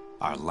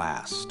 our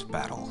last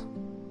battle.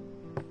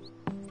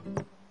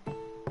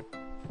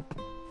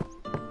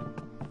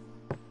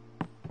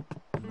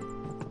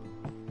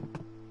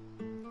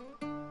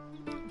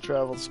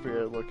 Traveled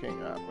spirit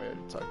looking up. Wait,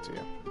 to talk to you.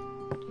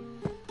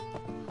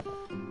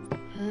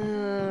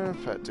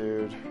 Fat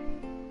dude.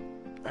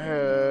 I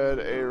had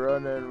a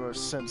run-in with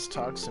Sin's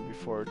toxin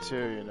before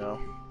too, you know.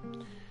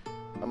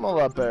 I'm a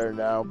lot better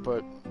now,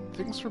 but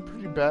things were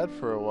pretty bad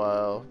for a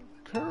while.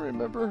 Couldn't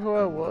remember who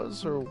I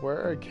was or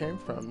where I came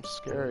from.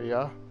 Scary,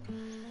 yeah?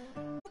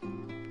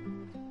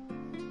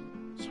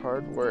 It's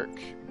hard work.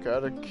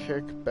 Gotta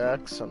kick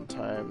back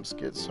sometimes.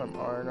 Get some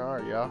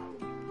R&R, yeah?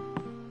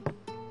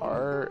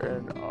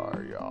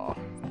 R&R, y'all.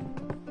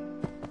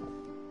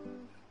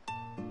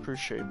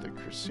 Appreciate the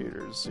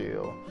Crusader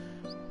zeal,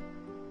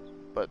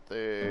 but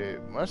they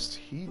must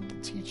heed the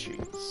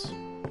teachings.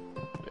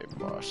 They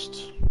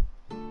must.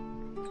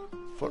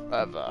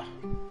 Forever.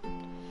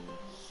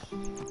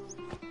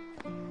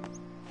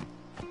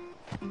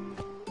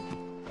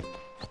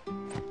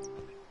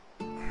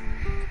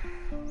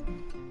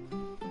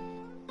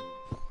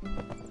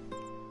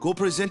 Go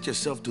present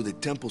yourself to the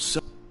temple.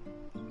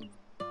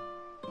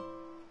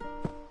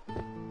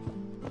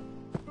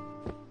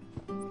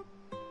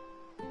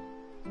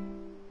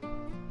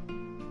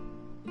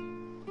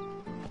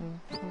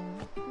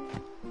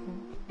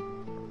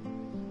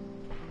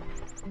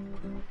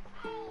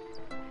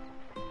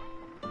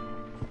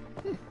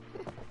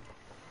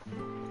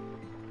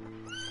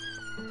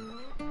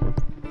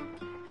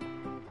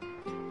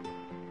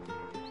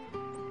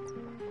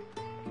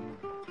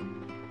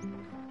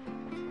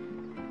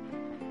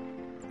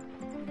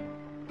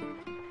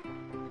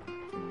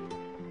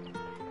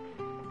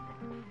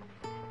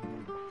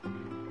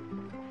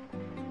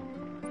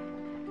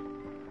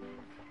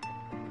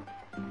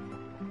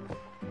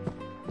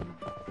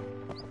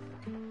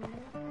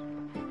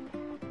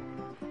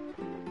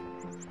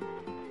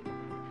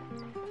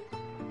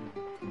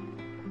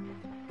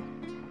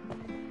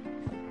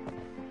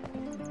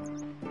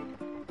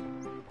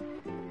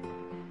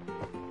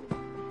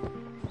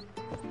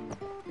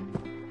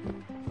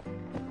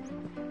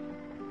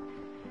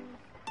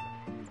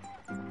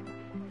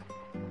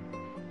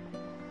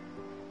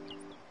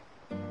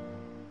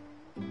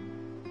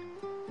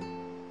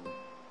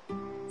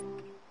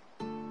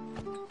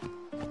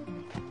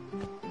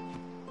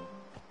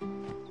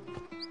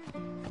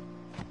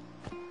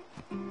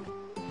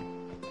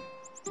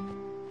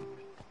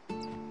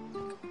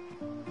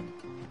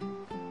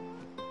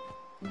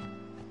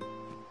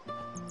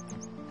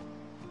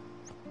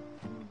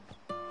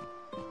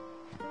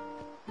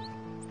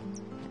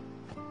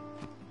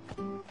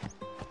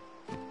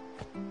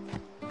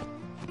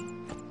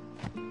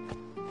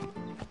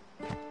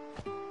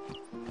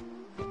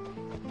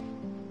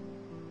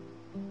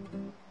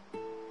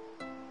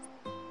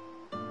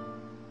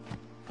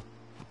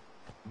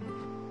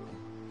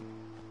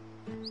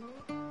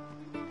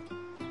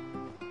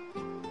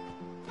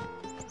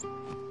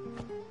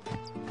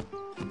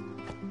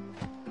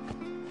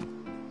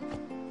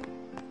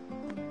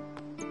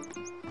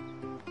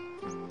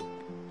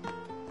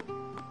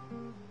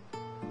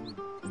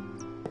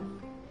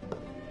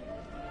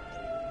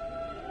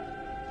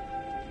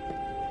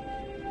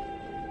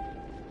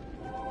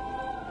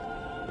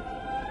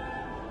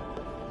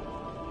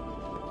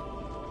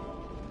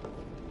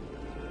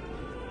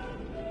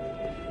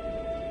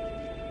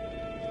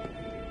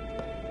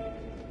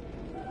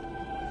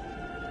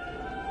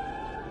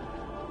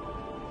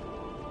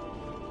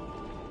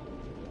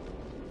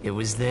 It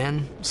was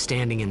then,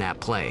 standing in that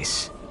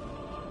place,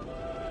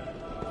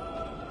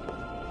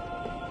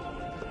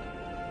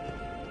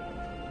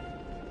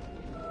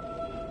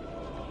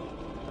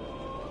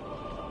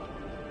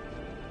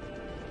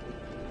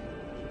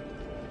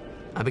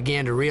 I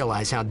began to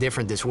realize how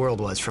different this world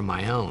was from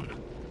my own.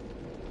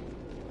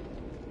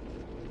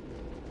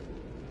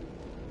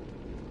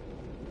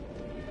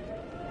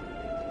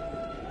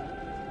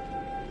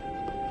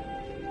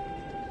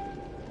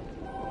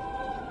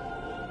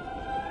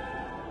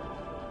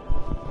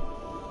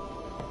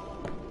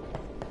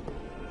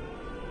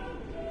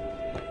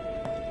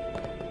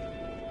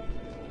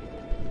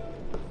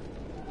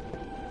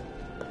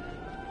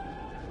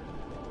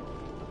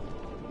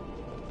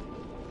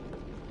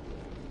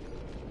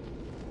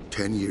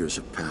 Ten years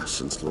have passed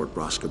since Lord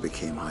Braska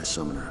became High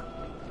Summoner.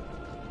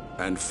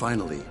 And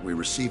finally, we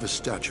receive a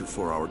statue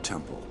for our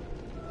temple.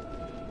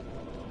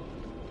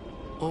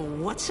 Oh,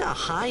 what's a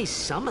High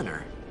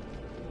Summoner?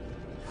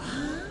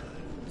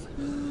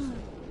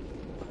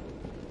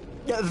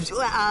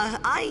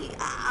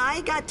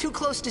 I got too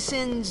close to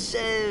Sin's,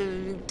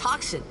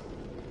 toxin.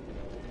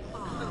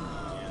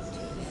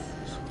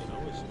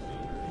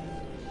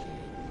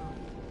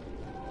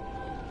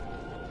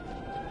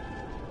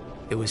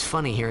 It was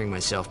funny hearing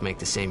myself make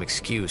the same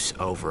excuse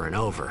over and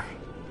over.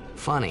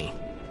 Funny,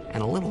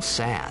 and a little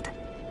sad.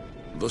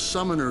 The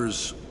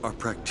Summoners are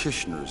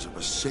practitioners of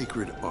a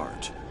sacred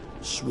art,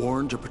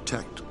 sworn to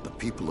protect the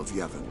people of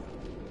Yevon.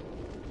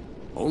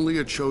 Only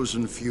a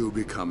chosen few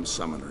become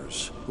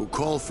Summoners, who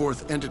call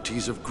forth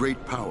entities of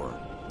great power,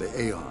 the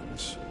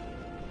Aeons.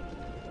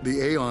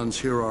 The Aeons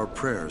hear our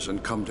prayers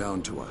and come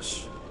down to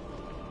us.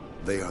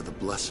 They are the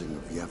blessing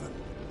of Yevon.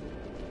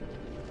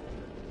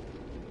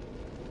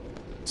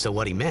 So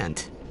what he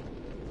meant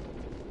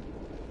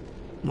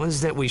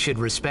was that we should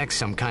respect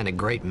some kind of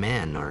great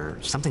men, or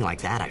something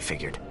like that, I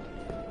figured.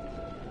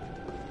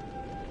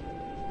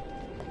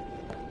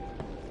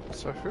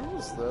 So who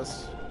was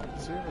this?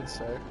 Does he even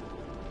say?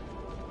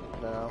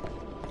 No.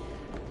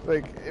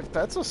 Like, if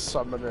that's a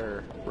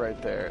summoner right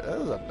there,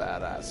 that is a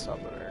badass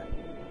summoner.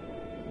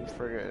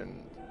 Friggin'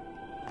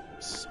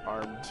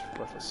 armed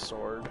with a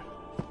sword.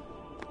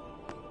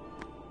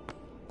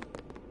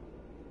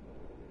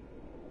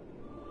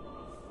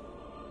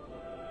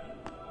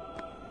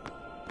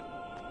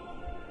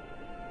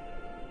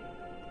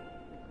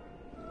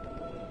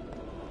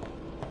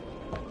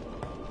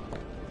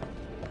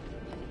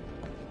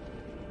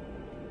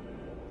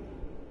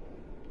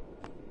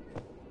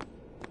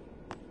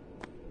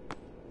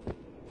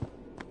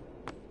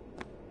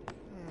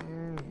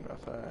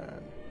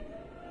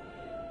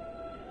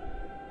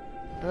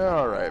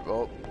 Alright,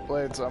 well,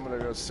 Blades, I'm gonna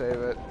go save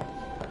it.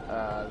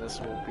 This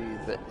will be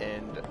the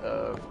end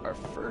of our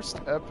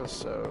first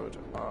episode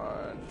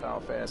on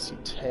Final Fantasy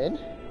X.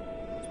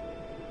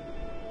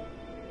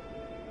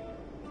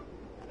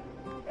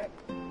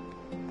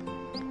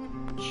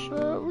 Which,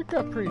 we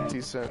got pretty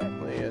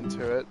decently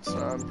into it, so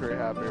I'm pretty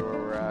happy where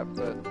we're at,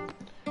 but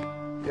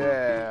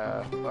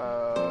yeah,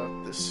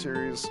 this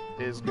series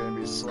is going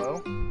to be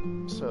slow,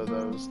 so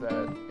those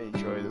that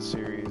enjoy the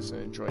series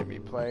and enjoy me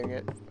playing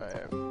it, I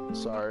am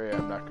sorry,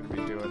 I'm not going to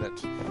be doing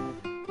it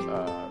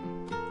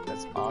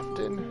as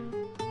often,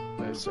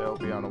 as it'll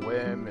be on a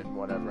whim and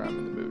whatever I'm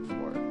in the mood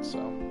for, so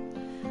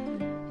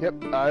yep,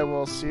 I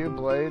will see you,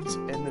 Blades,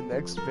 in the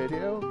next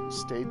video.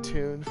 Stay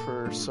tuned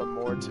for some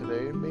more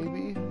today,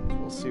 maybe.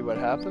 We'll see what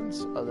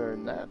happens. Other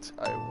than that,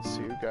 I will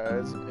see you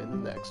guys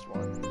in the next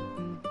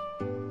one.